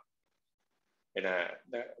பாதா. ஏன்னா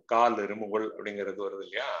இந்த கால் ரிமூவல் அப்படிங்கிறது வருது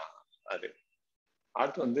இல்லையா, அது.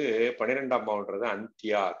 அடுத்து வந்து 12ஆம் பாவம்ன்றது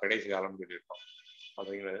அந்தியா, கடைசி காலம் சொல்லியிருக்கோம்.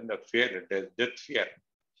 அப்படிங்கிறது இந்த fear, death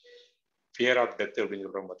fear of death அப்படின்னு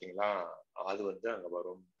சொல்றோம் பார்த்தீங்களா, அது வந்து அங்கே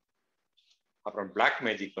வரும். அப்புறம் பிளாக்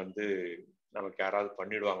மேஜிக் வந்து நமக்கு யாராவது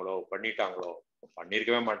பண்ணிடுவாங்களோ, பண்ணிட்டாங்களோ,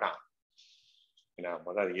 பண்ணியிருக்கவே மாட்டான். ஏன்னா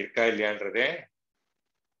முதல்ல அது இருக்கா இல்லையான்றதே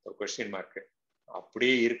ஒரு கொஸ்டின் மார்க்கு.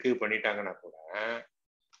 அப்படியே இருக்கு பண்ணிட்டாங்கன்னா கூட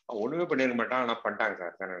ஒண்ணுமே பண்ணிருக்க மாட்டான், ஆனா பண்ணிட்டாங்க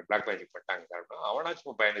சார், பிளாக் மேஜிக் பண்ணிட்டாங்க சார்,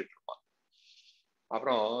 அவனாச்சும் பயந்துட்டு இருப்பான்.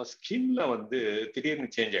 அப்புறம் ஸ்கின்ல வந்து திடீர்னு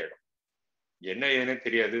சேஞ்ச் ஆயிடும், என்ன ஏன்னே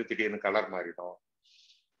தெரியாது, திடீர்னு கலர் மாறிடும்,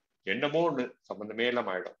 என்னமோ ஒண்ணு சம்பந்தமே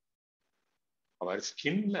இல்லாம ஆயிடும். அவர்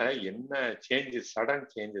ஸ்கின்ல என்ன சேஞ்சஸ், சடன்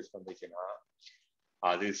சேஞ்சஸ் வந்துச்சுன்னா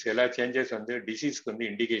அது சில சேஞ்சஸ் வந்து டிசீஸ்க்கு வந்து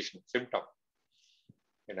இண்டிகேஷன், சிம்டம்.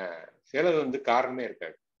 ஏன்னா சிலது வந்து காரணமே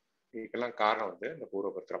இருக்காது. இதுக்கெல்லாம் காரணம் வந்து இந்த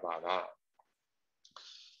பூர்வபத்திர பாதா.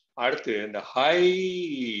 அடுத்து இந்த ஹை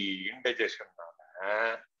இன்டைஜஷன்னால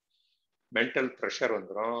மென்டல் ப்ரெஷர்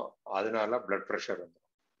வந்துடும், அதனால பிளட் ப்ரெஷர் வந்துடும்.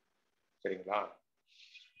 சரிங்களா?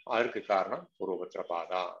 அதற்கு காரணம் பூர்வபத்திர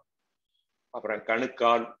பாதா. அப்புறம்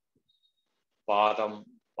கணுக்கால், பாதம்,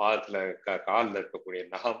 பாதத்துல காலில் இருக்கக்கூடிய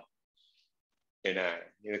நகம் என்ன,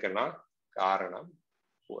 இதுக்கெல்லாம் காரணம்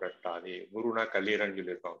புரட்டாதி. குருனா கல்லீரல்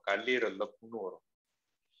சொல்லியிருக்கோம், கல்லீரல்ல புண்ணு வரும்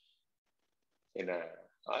என்ன,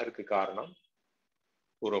 அதற்கு காரணம்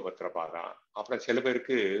பூர்வபத்திர பாதா. அப்புறம் சில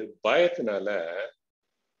பேருக்கு பயத்தினால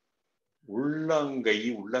உள்ளங்கை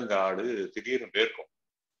உள்ளங்காடு திடீர்னு வேர்க்கும்,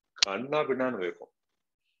 கண்ணா பின்னான்னு வேர்க்கும்.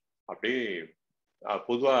 அப்படியே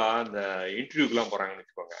பொதுவா அந்த இன்டர்வியூக்கெல்லாம் போறாங்கன்னு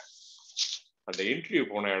வச்சுக்கோங்க, அந்த இன்டர்வியூ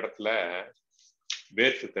போன இடத்துல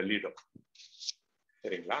வேர்த்து தள்ளிடும்.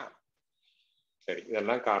 சரிங்களா? சரி,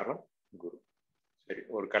 இதெல்லாம் காரணம் குரு. சரி,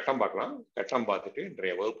 ஒரு கட்டம் பார்க்கலாம். கட்டம் பார்த்துட்டு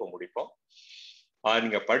இன்றைய வகுப்பை முடிப்போம்.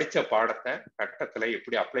 நீங்க படிச்ச பாடத்தை கட்டத்துல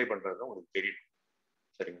எப்படி அப்ளை பண்றதுன்னு உங்களுக்கு தெரியும்.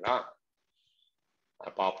 சரிங்களா?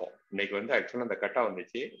 பார்ப்போம். இன்னைக்கு வந்து ஆக்சுவலா இந்த கட்டம்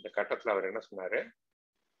வந்துச்சு. இந்த கட்டத்துல அவர் என்ன சொன்னாரு,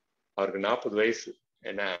 அவருக்கு 40 வயசு.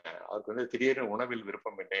 ஏன்னா அவருக்கு வந்து திடீர்னு உணவில்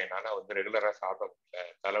விருப்பம் இல்லை, என்னால வந்து ரெகுலரா சாப்பிட முடியல,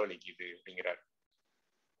 தலைவலிக்குது அப்படிங்கிறாரு.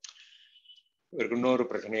 இவருக்கு இன்னொரு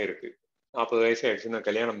பிரச்சனையும் இருக்கு. 40 வயசு ஆயிடுச்சுன்னா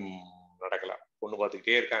கல்யாணம் நடக்கல, பொண்ணு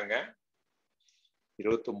பார்த்துக்கிட்டே இருக்காங்க.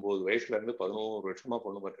 29 வயசுல இருந்து 11 வருஷமா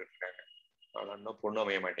பொண்ணு பார்த்துட்டு இருக்காங்க, ஆனா இன்னும் பொண்ணு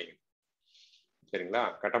அமைய மாட்டேங்குது. சரிங்களா?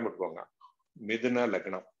 கட்டம் போட்டுக்கோங்க. மிதுன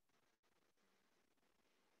லக்னம்,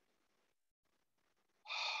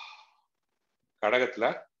 கடகத்துல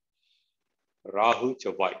ராகு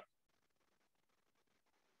செவ்வாய்,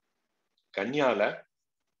 கன்னியால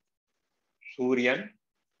சூரியன்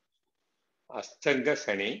அஸ்தங்க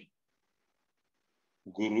சனி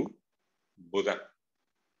குரு புதன்,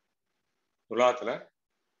 துலாத்துல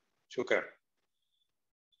சுக்கிரன்,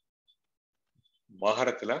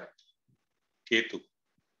 மகரத்துல கேத்து,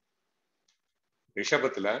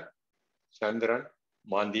 ரிஷபத்துல சந்திரன்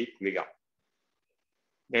மாந்தி புலிகா.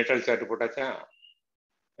 நேட்டல் சார்ட் போட்டாச்சா?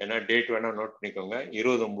 ஏன்னா டேட் வேணா நோட் பண்ணிக்கோங்க.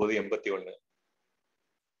 29/81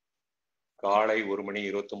 காலை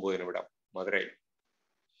 1:29 மதுரை.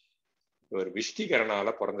 இவர்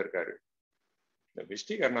விஷ்டிகரனால பிறந்திருக்காரு. இந்த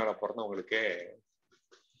விஷ்டிகரனால பிறந்தவங்களுக்கே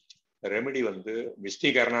ரெமெடி வந்து,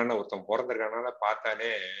 விஷ்டிகரனான ஒருத்தன் பிறந்திருக்கனால பார்த்தானே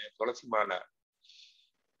துளசி மாலை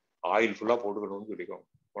ஆயில் ஃபுல்லா போட்டுக்கணும்னு சொல்லிக்கோங்க.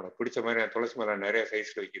 உனக்கு பிடிச்ச மாதிரி துளசி மாலை நிறைய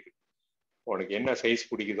சைஸ் வைக்குது, உனக்கு என்ன சைஸ்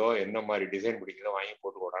பிடிக்குதோ என்ன மாதிரி டிசைன் பிடிக்குதோ வாங்கி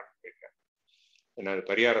போட்டுக்கூடான்னு கேட்கிறேன். ஏன்னா அது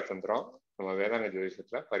பரிகார தந்திரம், நம்ம வேதாங்க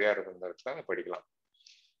ஜோதிஷத்துல பரிகார தந்திரத்துல படிக்கலாம்.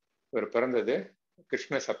 இவர் பிறந்தது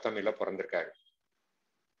கிருஷ்ண சப்தமியில பிறந்திருக்காரு.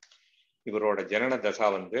 இவரோட ஜனன தசா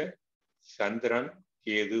வந்து சந்திரன்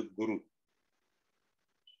கேது குரு.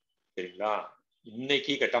 சரிங்களா?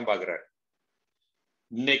 இன்னைக்கு கட்டம் பாக்குறாரு.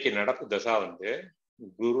 இன்னைக்கு நடப்பு தசா வந்து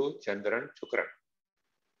குரு சந்திரன் சுக்கிரன்.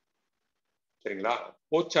 சரிங்களா?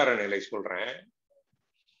 கோச்சார நிலை சொல்றேன்,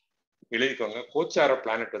 எழுதிக்கோங்க. கோச்சார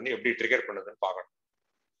பிளானட் வந்து எப்படி ட்ரிகர் பண்ணுதுன்னு பார்க்கணும்.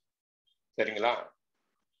 சரிங்களா?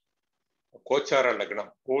 கோச்சார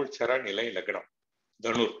லக்னம், கோச்சார நிலை லக்னம்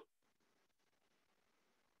தனுர்,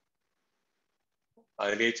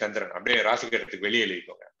 அதுலயே சந்திரன். அப்படியே ராசிகரத்துக்கு வெளியே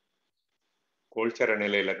எழுதிக்கோங்க. கோல்சர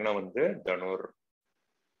நிலை லக்னம் வந்து தனுர்,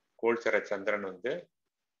 கோல்சர சந்திரன் வந்து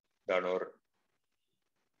தனுர்.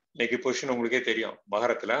 இன்னைக்கு பொசிஷன் உங்களுக்கே தெரியும்.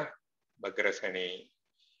 மகரத்துல வக்ரசனி,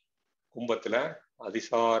 கும்பத்துல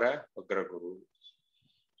அதிசார வக்ரகுரு,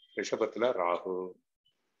 ரிஷபத்துல ராகு,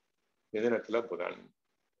 மிதுனத்துல புதன்,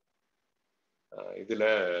 இதுல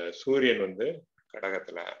சூரியன் வந்து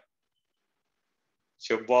கடகத்துல,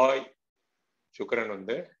 செவ்வாய் சுக்கிரன்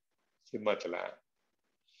வந்து சிம்மத்துல,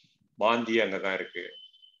 மாந்தி அங்கதான் இருக்கு,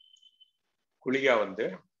 குளிகா வந்து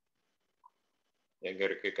எங்க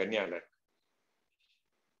இருக்கு, கன்னியால இருக்கு.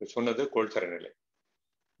 சொன்னது கோல்சர நிலை.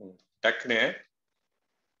 டக்குன்னு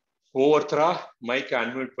ஒவ்வொருத்தரா மைக்கை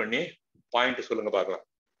அன்மியூட் பண்ணி பாயிண்ட் சொல்லுங்க பார்க்கலாம்.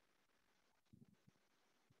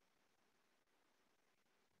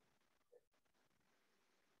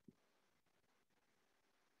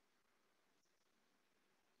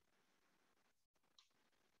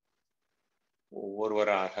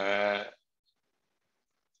 ஒவ்வொருவராக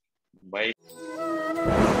மைக்